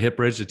exercise, kind of the hip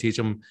bridge, to teach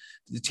them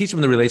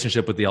the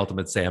relationship with the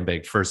ultimate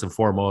sandbag first and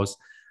foremost,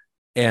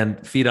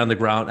 and feet on the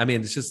ground.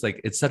 It's just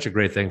like, it's such a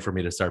great thing for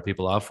me to start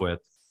people off with.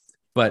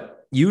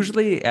 But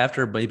usually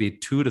after maybe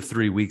 2 to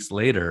 3 weeks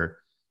later,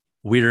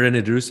 we're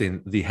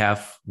introducing the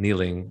half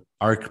kneeling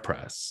arc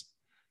press.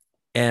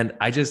 And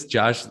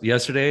Josh,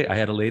 yesterday I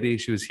had a lady,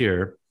 she was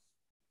here.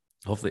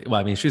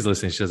 Hopefully, she's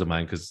listening. She doesn't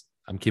mind because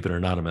I'm keeping her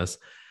anonymous.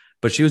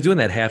 But she was doing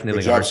that half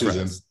kneeling arc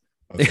press.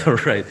 Okay.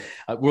 Right.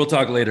 We'll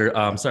talk later.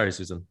 Sorry,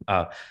 Susan.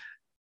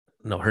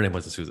 No, her name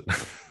wasn't Susan.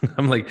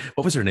 I'm like,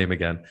 what was her name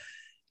again?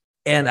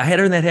 And I had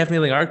her in that half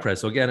kneeling arc press.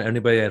 So again,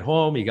 anybody at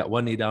home, you got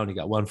one knee down, you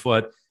got one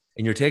foot,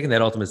 and you're taking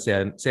that ultimate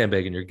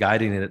sandbag and you're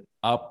guiding it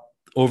up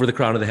over the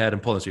crown of the head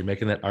and pulling. So you're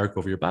making that arc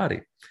over your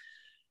body.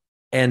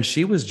 And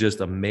she was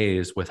just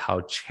amazed with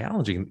how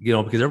challenging,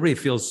 because everybody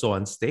feels so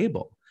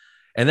unstable.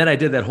 And then I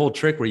did that whole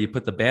trick where you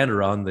put the band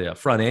around the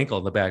front ankle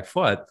and the back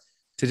foot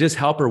to just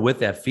help her with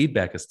that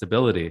feedback of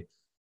stability.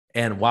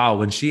 And wow,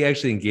 when she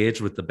actually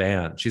engaged with the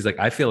band, she's like,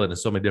 I feel it in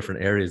so many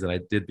different areas than I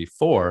did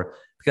before,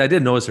 because I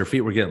did notice her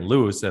feet were getting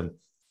loose. And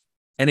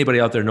anybody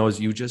out there knows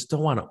you just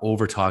don't want to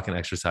over talk and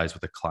exercise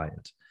with a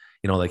client.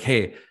 Like,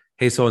 hey,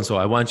 so-and-so,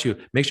 I want you,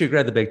 make sure you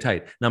grab the bag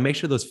tight. Now make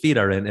sure those feet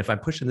are in. If I'm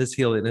pushing this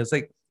heel, and it's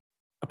like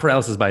a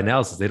paralysis by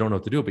analysis, they don't know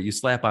what to do, but you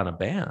slap on a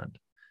band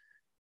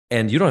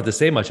and you don't have to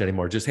say much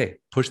anymore. Just, hey,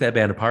 push that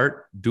band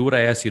apart, do what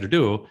I asked you to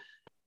do.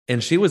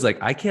 And she was like,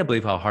 I can't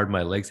believe how hard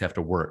my legs have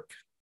to work.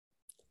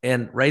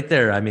 And right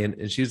there,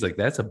 and she's like,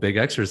 that's a big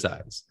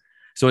exercise.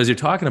 So as you're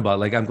talking about,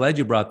 like, I'm glad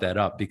you brought that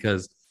up,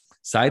 because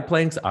side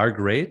planks are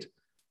great.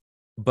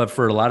 But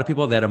for a lot of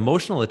people, that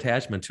emotional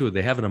attachment too,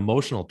 they have an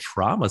emotional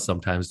trauma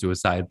sometimes to a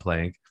side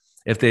plank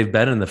if they've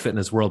been in the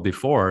fitness world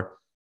before,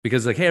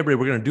 because like, hey, everybody,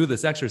 we're going to do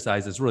this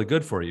exercise. It's really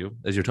good for you,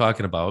 as you're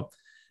talking about.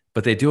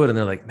 But they do it and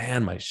they're like,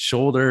 man, my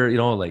shoulder,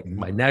 like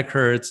my neck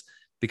hurts,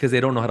 because they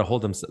don't know how to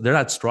hold them. They're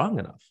not strong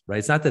enough, right?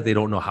 It's not that they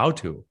don't know how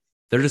to.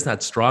 They're just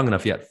not strong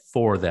enough yet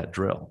for that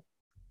drill.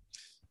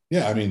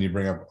 Yeah, you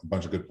bring up a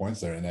bunch of good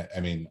points there. And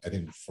I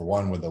think for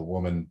one, with a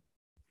woman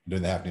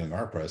doing the half kneeling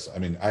arc press,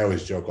 I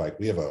always joke, like,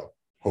 we have a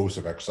host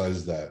of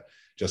exercises that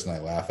Jess and I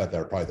laugh at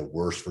that are probably the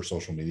worst for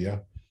social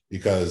media,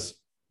 because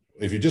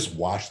if you just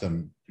watch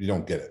them, you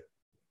don't get it,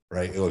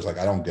 right? It looks like,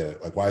 I don't get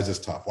it. Like, why is this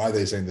tough? Why are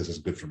they saying this is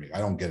good for me? I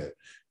don't get it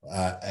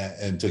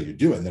until you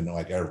do it. And then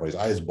like everybody's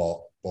eyes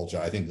bulge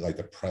out. I think like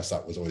the press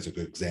out was always a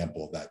good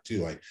example of that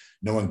too. Like,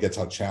 no one gets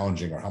how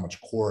challenging or how much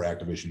core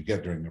activation you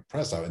get during the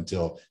press out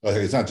until, like,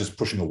 it's not just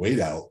pushing a weight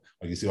out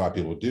like you see a lot of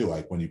people do.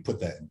 Like, when you put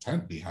that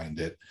intent behind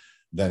it,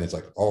 then it's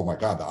like, oh my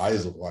God, the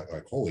eyes look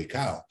like holy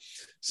cow.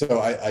 So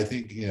I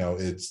think,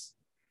 it's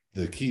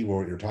the key where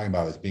what you're talking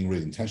about is being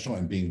really intentional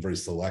and being very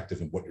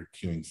selective in what you're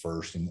cueing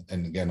first. And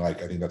again,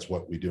 like, I think that's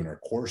what we do in our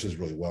courses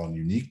really well and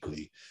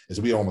uniquely, is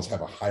we almost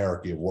have a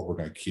hierarchy of what we're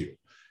going to cue.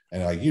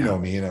 And like,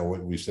 me,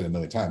 what we've said a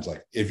million times,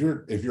 like, if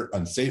you're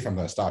unsafe, I'm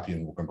going to stop you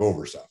and we're going to go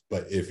over stuff.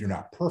 But if you're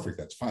not perfect,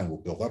 that's fine. We'll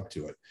build up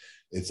to it.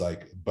 It's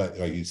like, but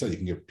like you said, you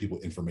can give people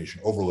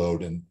information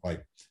overload, and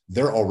like,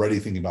 they're already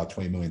thinking about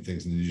 20 million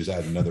things, and you just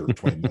add another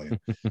 20 million.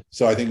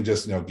 So I think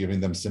just, giving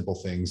them simple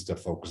things to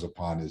focus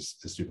upon is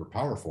super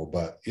powerful.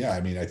 But yeah,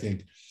 I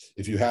think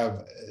if you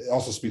have, it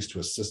also speaks to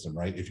a system,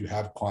 right? If you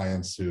have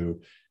clients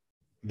who,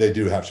 they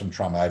do have some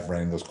trauma. I've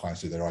ran into those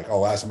clients who they're like,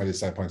 oh, last time I did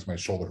side planks, my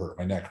shoulder hurt,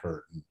 my neck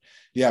hurt. And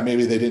yeah,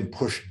 maybe they didn't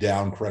push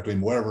down correctly,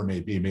 and whatever it may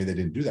be, maybe they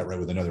didn't do that right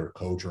with another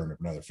coach or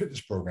another fitness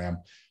program.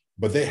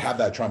 but they have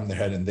that trauma in their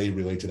head and they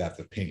relate to that,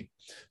 the pain.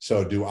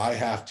 So do I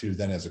have to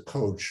then as a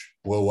coach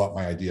blow up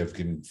my idea of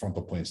giving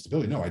frontal plane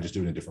stability? No, I just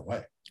do it in a different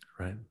way.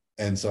 Right.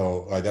 And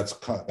so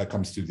that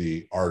comes to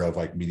the art of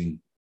like meeting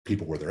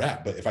people where they're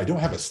at. But if I don't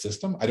have a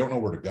system, I don't know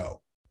where to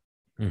go.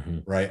 Mm-hmm.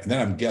 Right. And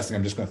then I'm guessing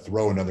I'm just going to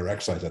throw another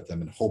exercise at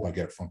them and hope I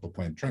get frontal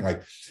plane training.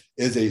 Like,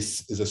 is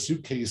a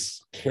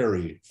suitcase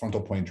carry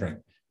frontal plane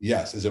training?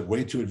 Yes. Is it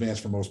way too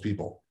advanced for most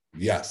people?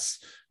 Yes.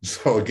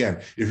 So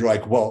again, if you're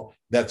like, well,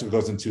 that's what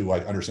goes into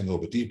like understanding a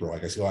little bit deeper.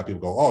 Like I see a lot of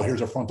people go, oh,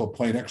 here's a frontal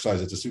plane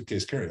exercise. It's a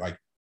suitcase carry. Like,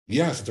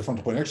 yes, it's a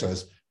frontal plane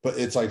exercise, but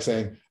it's like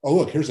saying, oh,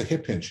 look, here's a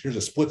hip hinge. Here's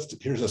a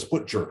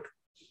split jerk,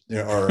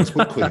 or a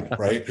split clean,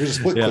 right? Here's a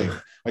split clean.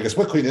 Like a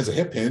split clean is a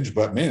hip hinge,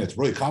 but man, it's a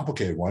really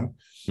complicated one.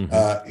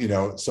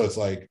 Mm-hmm. So it's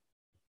like,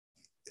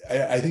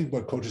 I think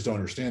what coaches don't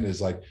understand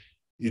is like,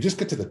 you just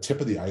get to the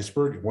tip of the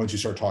iceberg once you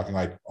start talking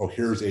like, oh,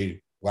 here's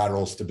a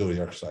lateral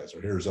stability exercise,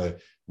 or here's a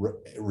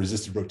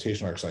resisted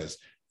rotational exercise.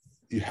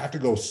 You have to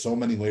go so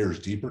many layers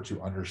deeper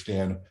to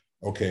understand,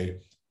 okay,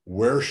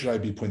 where should I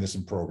be putting this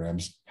in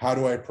programs? How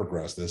do I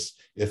progress this?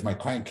 If my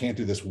client can't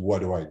do this,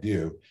 what do I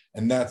do?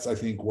 And that's, I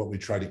think, what we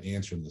try to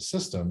answer in the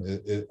system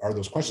are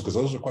those questions, because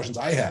those are questions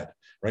I had,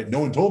 right? No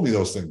one told me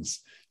those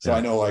things. So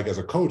I know, like, as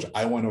a coach,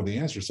 I want to know the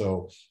answer.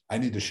 So I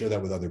need to share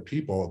that with other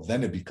people.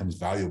 Then it becomes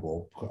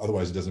valuable.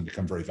 Otherwise, it doesn't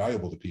become very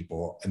valuable to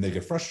people and they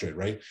get frustrated,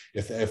 right?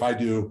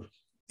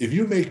 If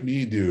you make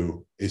me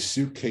do a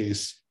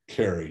suitcase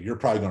carry, you're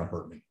probably going to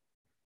hurt me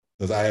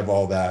because I have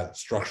all that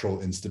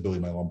structural instability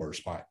in my lumbar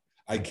spine.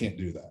 I can't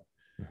do that.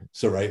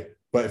 So, right.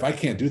 But if I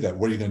can't do that,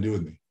 what are you going to do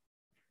with me?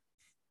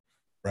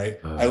 Right.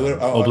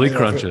 Oblique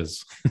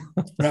crunches.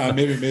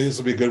 maybe this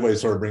will be a good way to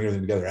sort of bring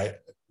everything together. Right.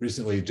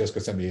 Recently,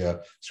 Jessica sent me a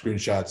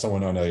screenshot.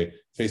 Someone on a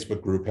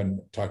Facebook group had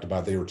talked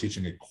about they were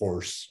teaching a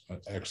course,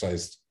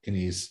 exercise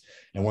kinese,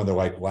 and one of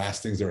the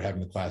last things they were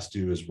having the class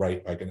do is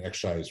write like an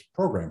exercise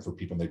program for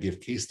people, and they give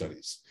case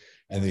studies.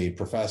 And the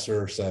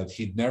professor said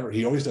he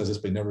always does this,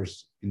 but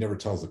he never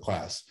tells the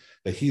class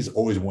that he's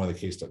always one of the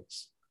case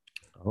studies.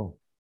 Oh,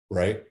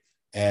 right.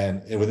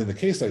 And within the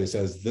case study, it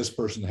says this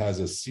person has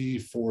a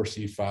C4,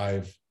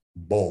 C5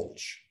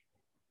 bulge,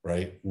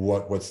 right?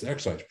 What's the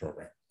exercise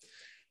program?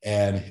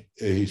 And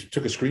he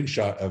took a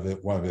screenshot of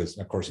it. One of his,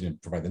 of course, he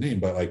didn't provide the name,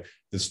 but like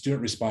the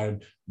student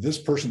responded, "This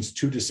person's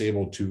too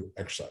disabled to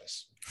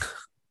exercise."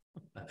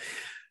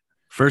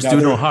 First, do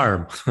no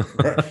harm.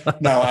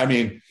 Now, I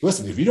mean,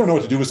 listen, if you don't know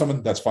what to do with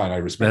someone, that's fine. I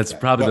respect that. That's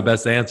probably the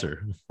best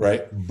answer.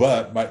 Right.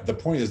 But the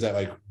point is that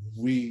like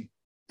we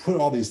put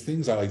all these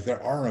things out, like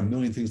there are a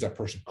million things that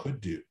person could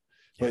do.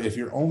 But if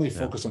you're only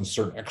focused on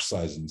certain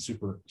exercises and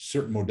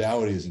certain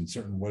modalities and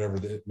certain whatever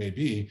that it may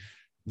be,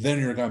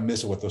 then you're going to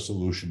miss what those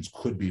solutions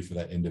could be for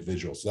that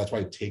individual. So that's why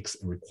it takes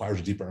and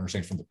requires a deeper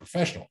understanding from the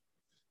professional,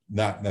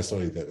 not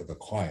necessarily the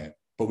client.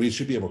 But we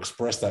should be able to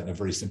express that in a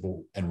very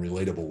simple and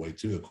relatable way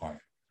to the client.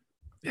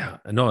 Yeah,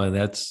 no, and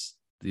that's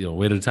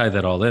way to tie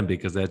that all in,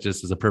 because that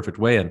just is a perfect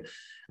way. And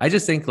I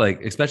just think,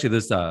 like, especially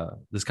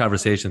this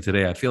conversation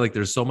today, I feel like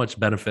there's so much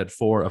benefit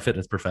for a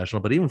fitness professional,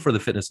 but even for the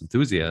fitness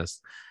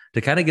enthusiast,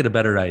 to kind of get a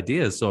better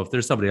idea. So if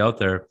there's somebody out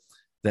there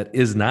that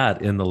is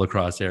not in the La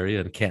Crosse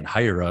area and can't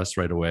hire us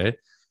right away,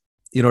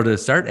 to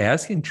start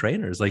asking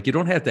trainers, like, you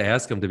don't have to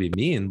ask them to be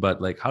mean, but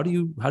like, how do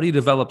you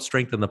develop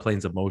strength in the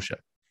planes of motion?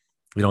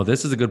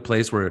 This is a good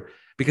place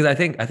because I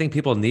think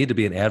people need to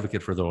be an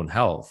advocate for their own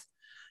health.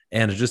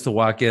 And just to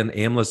walk in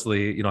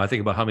aimlessly, I think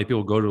about how many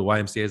people go to the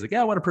YMCA. It's like,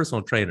 yeah, I want a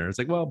personal trainer. It's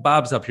like, well,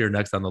 Bob's up here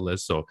next on the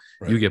list, so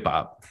you get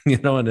Bob.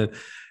 And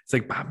it's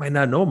like, Bob might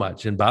not know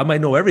much, and Bob might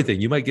know everything.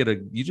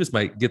 You just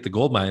might get the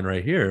gold mine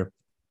right here.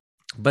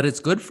 But it is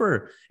good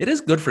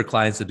for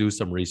clients to do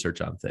some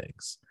research on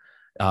things.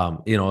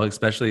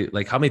 Especially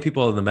like how many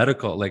people in the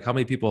medical, like how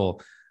many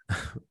people,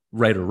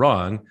 right or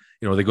wrong,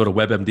 they go to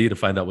WebMD to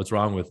find out what's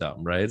wrong with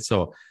them, right?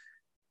 So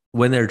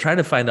when they're trying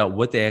to find out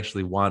what they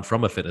actually want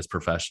from a fitness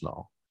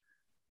professional,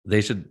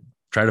 they should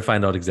try to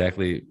find out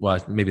exactly, well,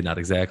 maybe not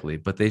exactly,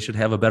 but they should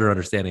have a better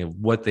understanding of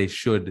what they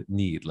should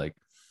need.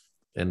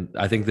 And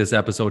I think this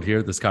episode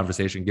here, this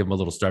conversation, give them a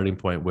little starting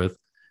point with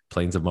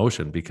planes of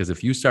motion, because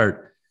if you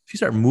start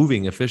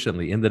moving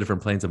efficiently in the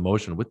different planes of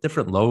motion with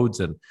different loads,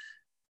 and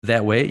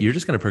that way you're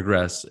just going to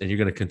progress, and you're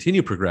going to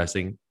continue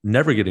progressing,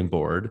 never getting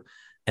bored,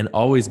 and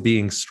always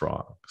being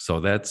strong.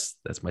 So that's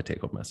my take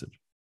home message.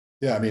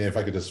 Yeah. I mean, if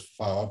I could just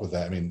follow up with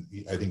that, I mean,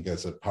 I think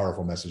that's a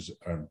powerful message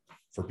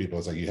for people.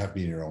 It's like, you have to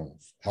be your own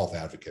health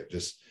advocate.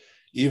 Just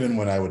even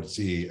when I would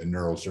see a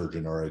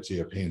neurosurgeon, or I'd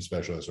see a pain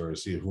specialist, or I'd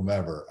see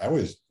whomever, I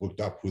always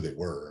looked up who they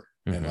were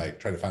and like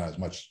try to find out as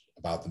much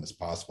about them as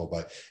possible.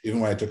 But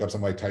even when I took up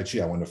something like Tai Chi,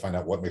 I wanted to find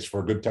out what makes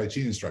for a good Tai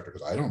Chi instructor,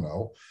 because I don't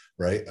know.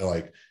 Right.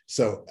 Like,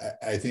 so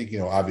I think,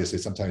 obviously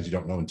sometimes you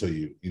don't know until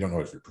you don't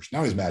know if your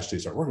personality is matched till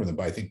you start working with them.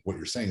 But I think what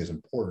you're saying is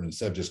important.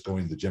 Instead of just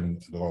going to the gym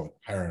and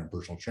hiring a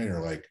personal trainer,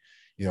 like,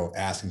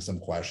 asking some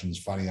questions,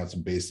 finding out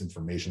some basic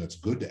information that's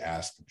good to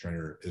ask the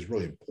trainer is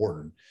really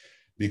important,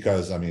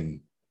 because I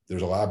mean,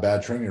 there's a lot of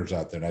bad trainers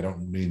out there. And I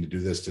don't mean to do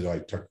this to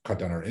like cut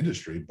down our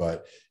industry,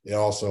 but it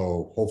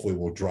also hopefully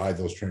will drive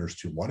those trainers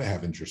to want to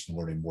have interest in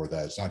learning more,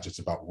 that it's not just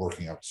about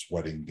working out,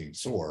 sweating, being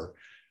sore.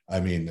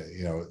 I mean,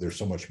 there's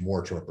so much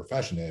more to our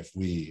profession. And if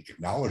we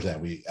acknowledge that,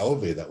 we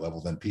elevate that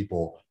level, then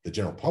people, the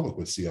general public,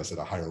 would see us at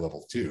a higher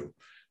level too.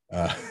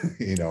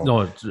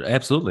 No,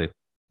 absolutely.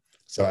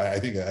 So I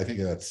think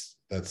that's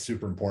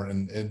super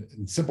important,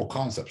 and simple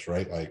concepts,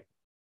 right? Like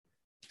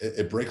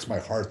it breaks my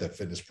heart that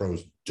fitness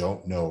pros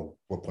don't know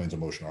what planes of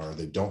motion are.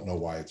 They don't know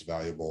why it's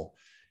valuable,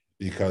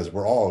 because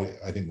we're all,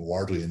 I think,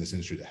 largely in this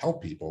industry to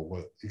help people.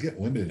 Well, you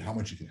get limited in how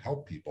much you can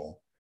help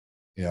people.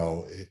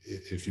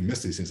 If you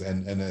miss these things,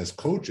 and as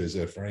coaches,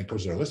 if any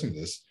coaches are listening to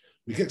this,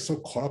 we get so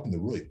caught up in the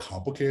really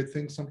complicated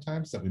things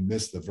sometimes that we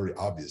miss the very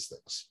obvious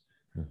things.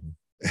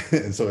 Mm-hmm.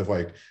 And so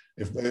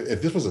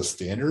if this was a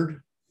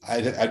standard,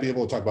 I'd be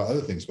able to talk about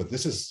other things, but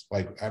this is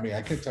like, I mean,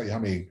 I can't tell you how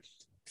many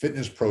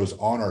fitness pros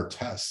on our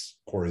tests,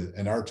 Cory,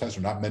 and our tests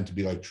are not meant to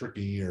be like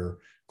tricky or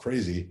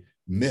crazy,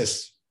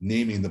 miss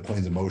naming the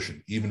planes of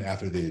motion even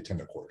after they attend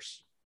a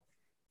course.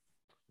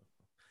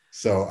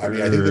 So, I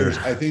mean,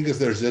 I think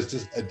there's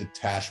just a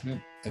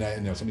detachment, and I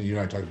know something you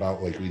and I talked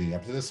about like leading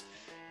up to this.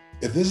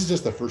 If this is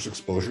just the first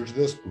exposure to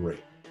this,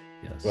 great.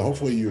 Yes. But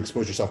hopefully you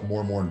expose yourself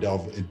more and more and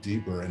delve in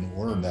deeper and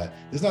learn that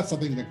this is not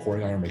something that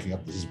Cory and I are making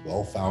up. This is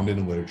well-founded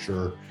in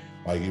literature.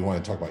 Like, you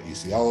want to talk about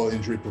ACL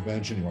injury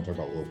prevention, you want to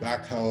talk about low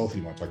back health,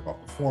 you want to talk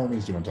about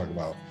performance, you want to talk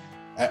about,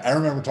 I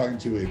remember talking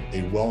to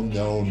a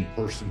well-known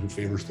person who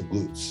favors the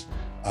glutes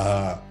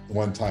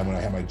one time when I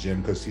had my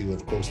gym, because he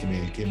lived close to me,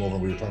 and he came over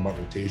and we were talking about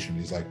rotation.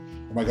 He's like,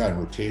 oh my God, in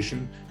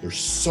rotation, there's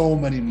so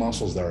many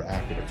muscles that are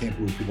active. I can't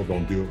believe people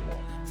don't do it more.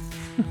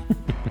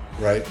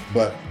 Right?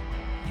 But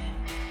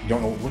you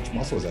don't know which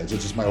muscle is that. Is it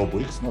just my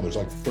obliques? No, there's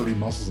like 30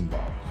 muscles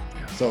involved.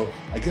 Yeah. So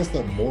I guess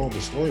the moral of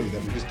the story is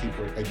that we just keep,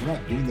 like, we're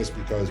not doing this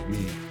because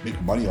we make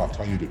money off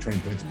telling you to train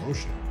planes of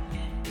motion.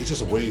 It's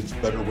just it's a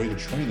better way to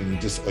train. And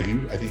it just, like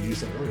I think you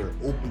said earlier,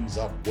 opens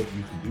up what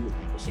you can do with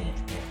people so much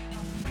more.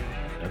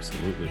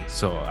 Absolutely.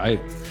 So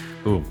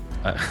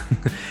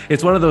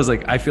it's one of those,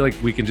 like, I feel like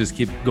we can just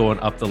keep going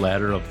up the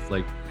ladder of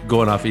like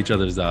going off each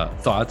other's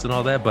thoughts and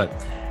all that. But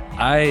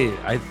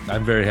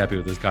I'm very happy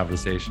with this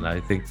conversation.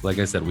 I think, like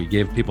I said, we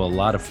gave people a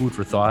lot of food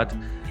for thought,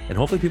 and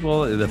hopefully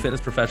people, the fitness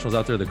professionals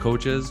out there, the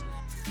coaches,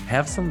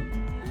 have some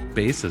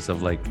basis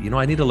of like,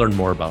 I need to learn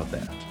more about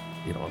that,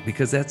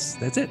 because that's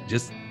it.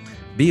 Just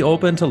be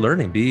open to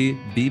learning,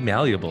 be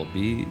malleable,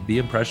 be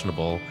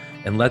impressionable,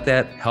 and let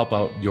that help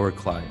out your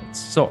clients.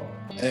 So,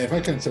 and if I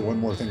can say one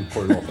more thing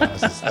before real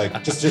fast, it's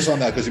like just on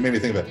that, because you made me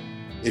think of it.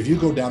 If you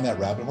go down that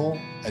rabbit hole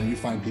and you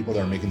find people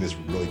that are making this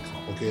really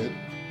complicated,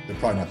 they're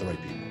probably not the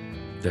right people.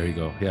 There you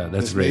go. Yeah,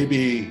 that's this great. This may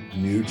be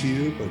new to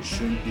you, but it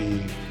shouldn't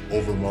be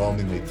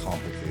overwhelmingly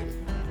complicated.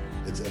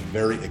 It's a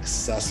very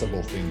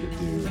accessible thing to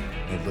do,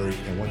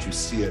 and once you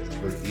see it, it's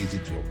very easy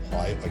to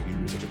apply. Like, you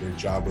do such a great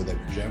job with at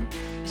your gym.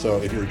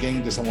 So if you're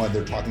getting to someone,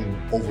 they're talking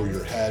over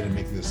your head and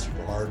making this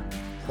super hard,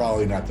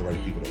 probably not the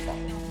right people to follow.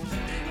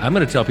 I'm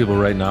going to tell people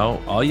right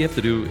now, all you have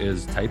to do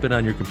is type in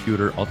on your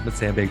computer,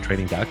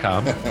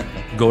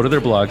 ultimatesandbagtraining.com, go to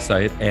their blog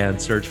site and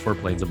search for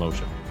Planes of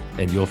Motion,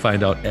 and you'll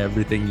find out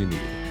everything you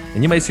need.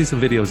 And you might see some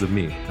videos of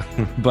me,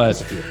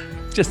 but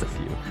just a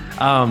few.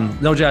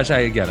 No, Josh,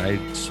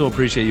 I so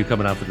appreciate you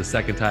coming on for the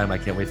second time. I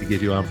can't wait to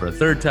get you on for a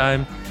third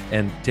time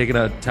and taking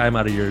a time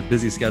out of your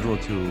busy schedule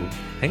to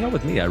hang out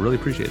with me. I really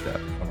appreciate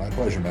that. My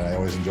pleasure, man. I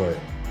always enjoy it.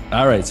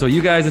 All right. So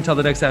you guys, until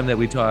the next time that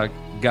we talk,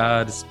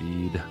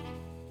 Godspeed.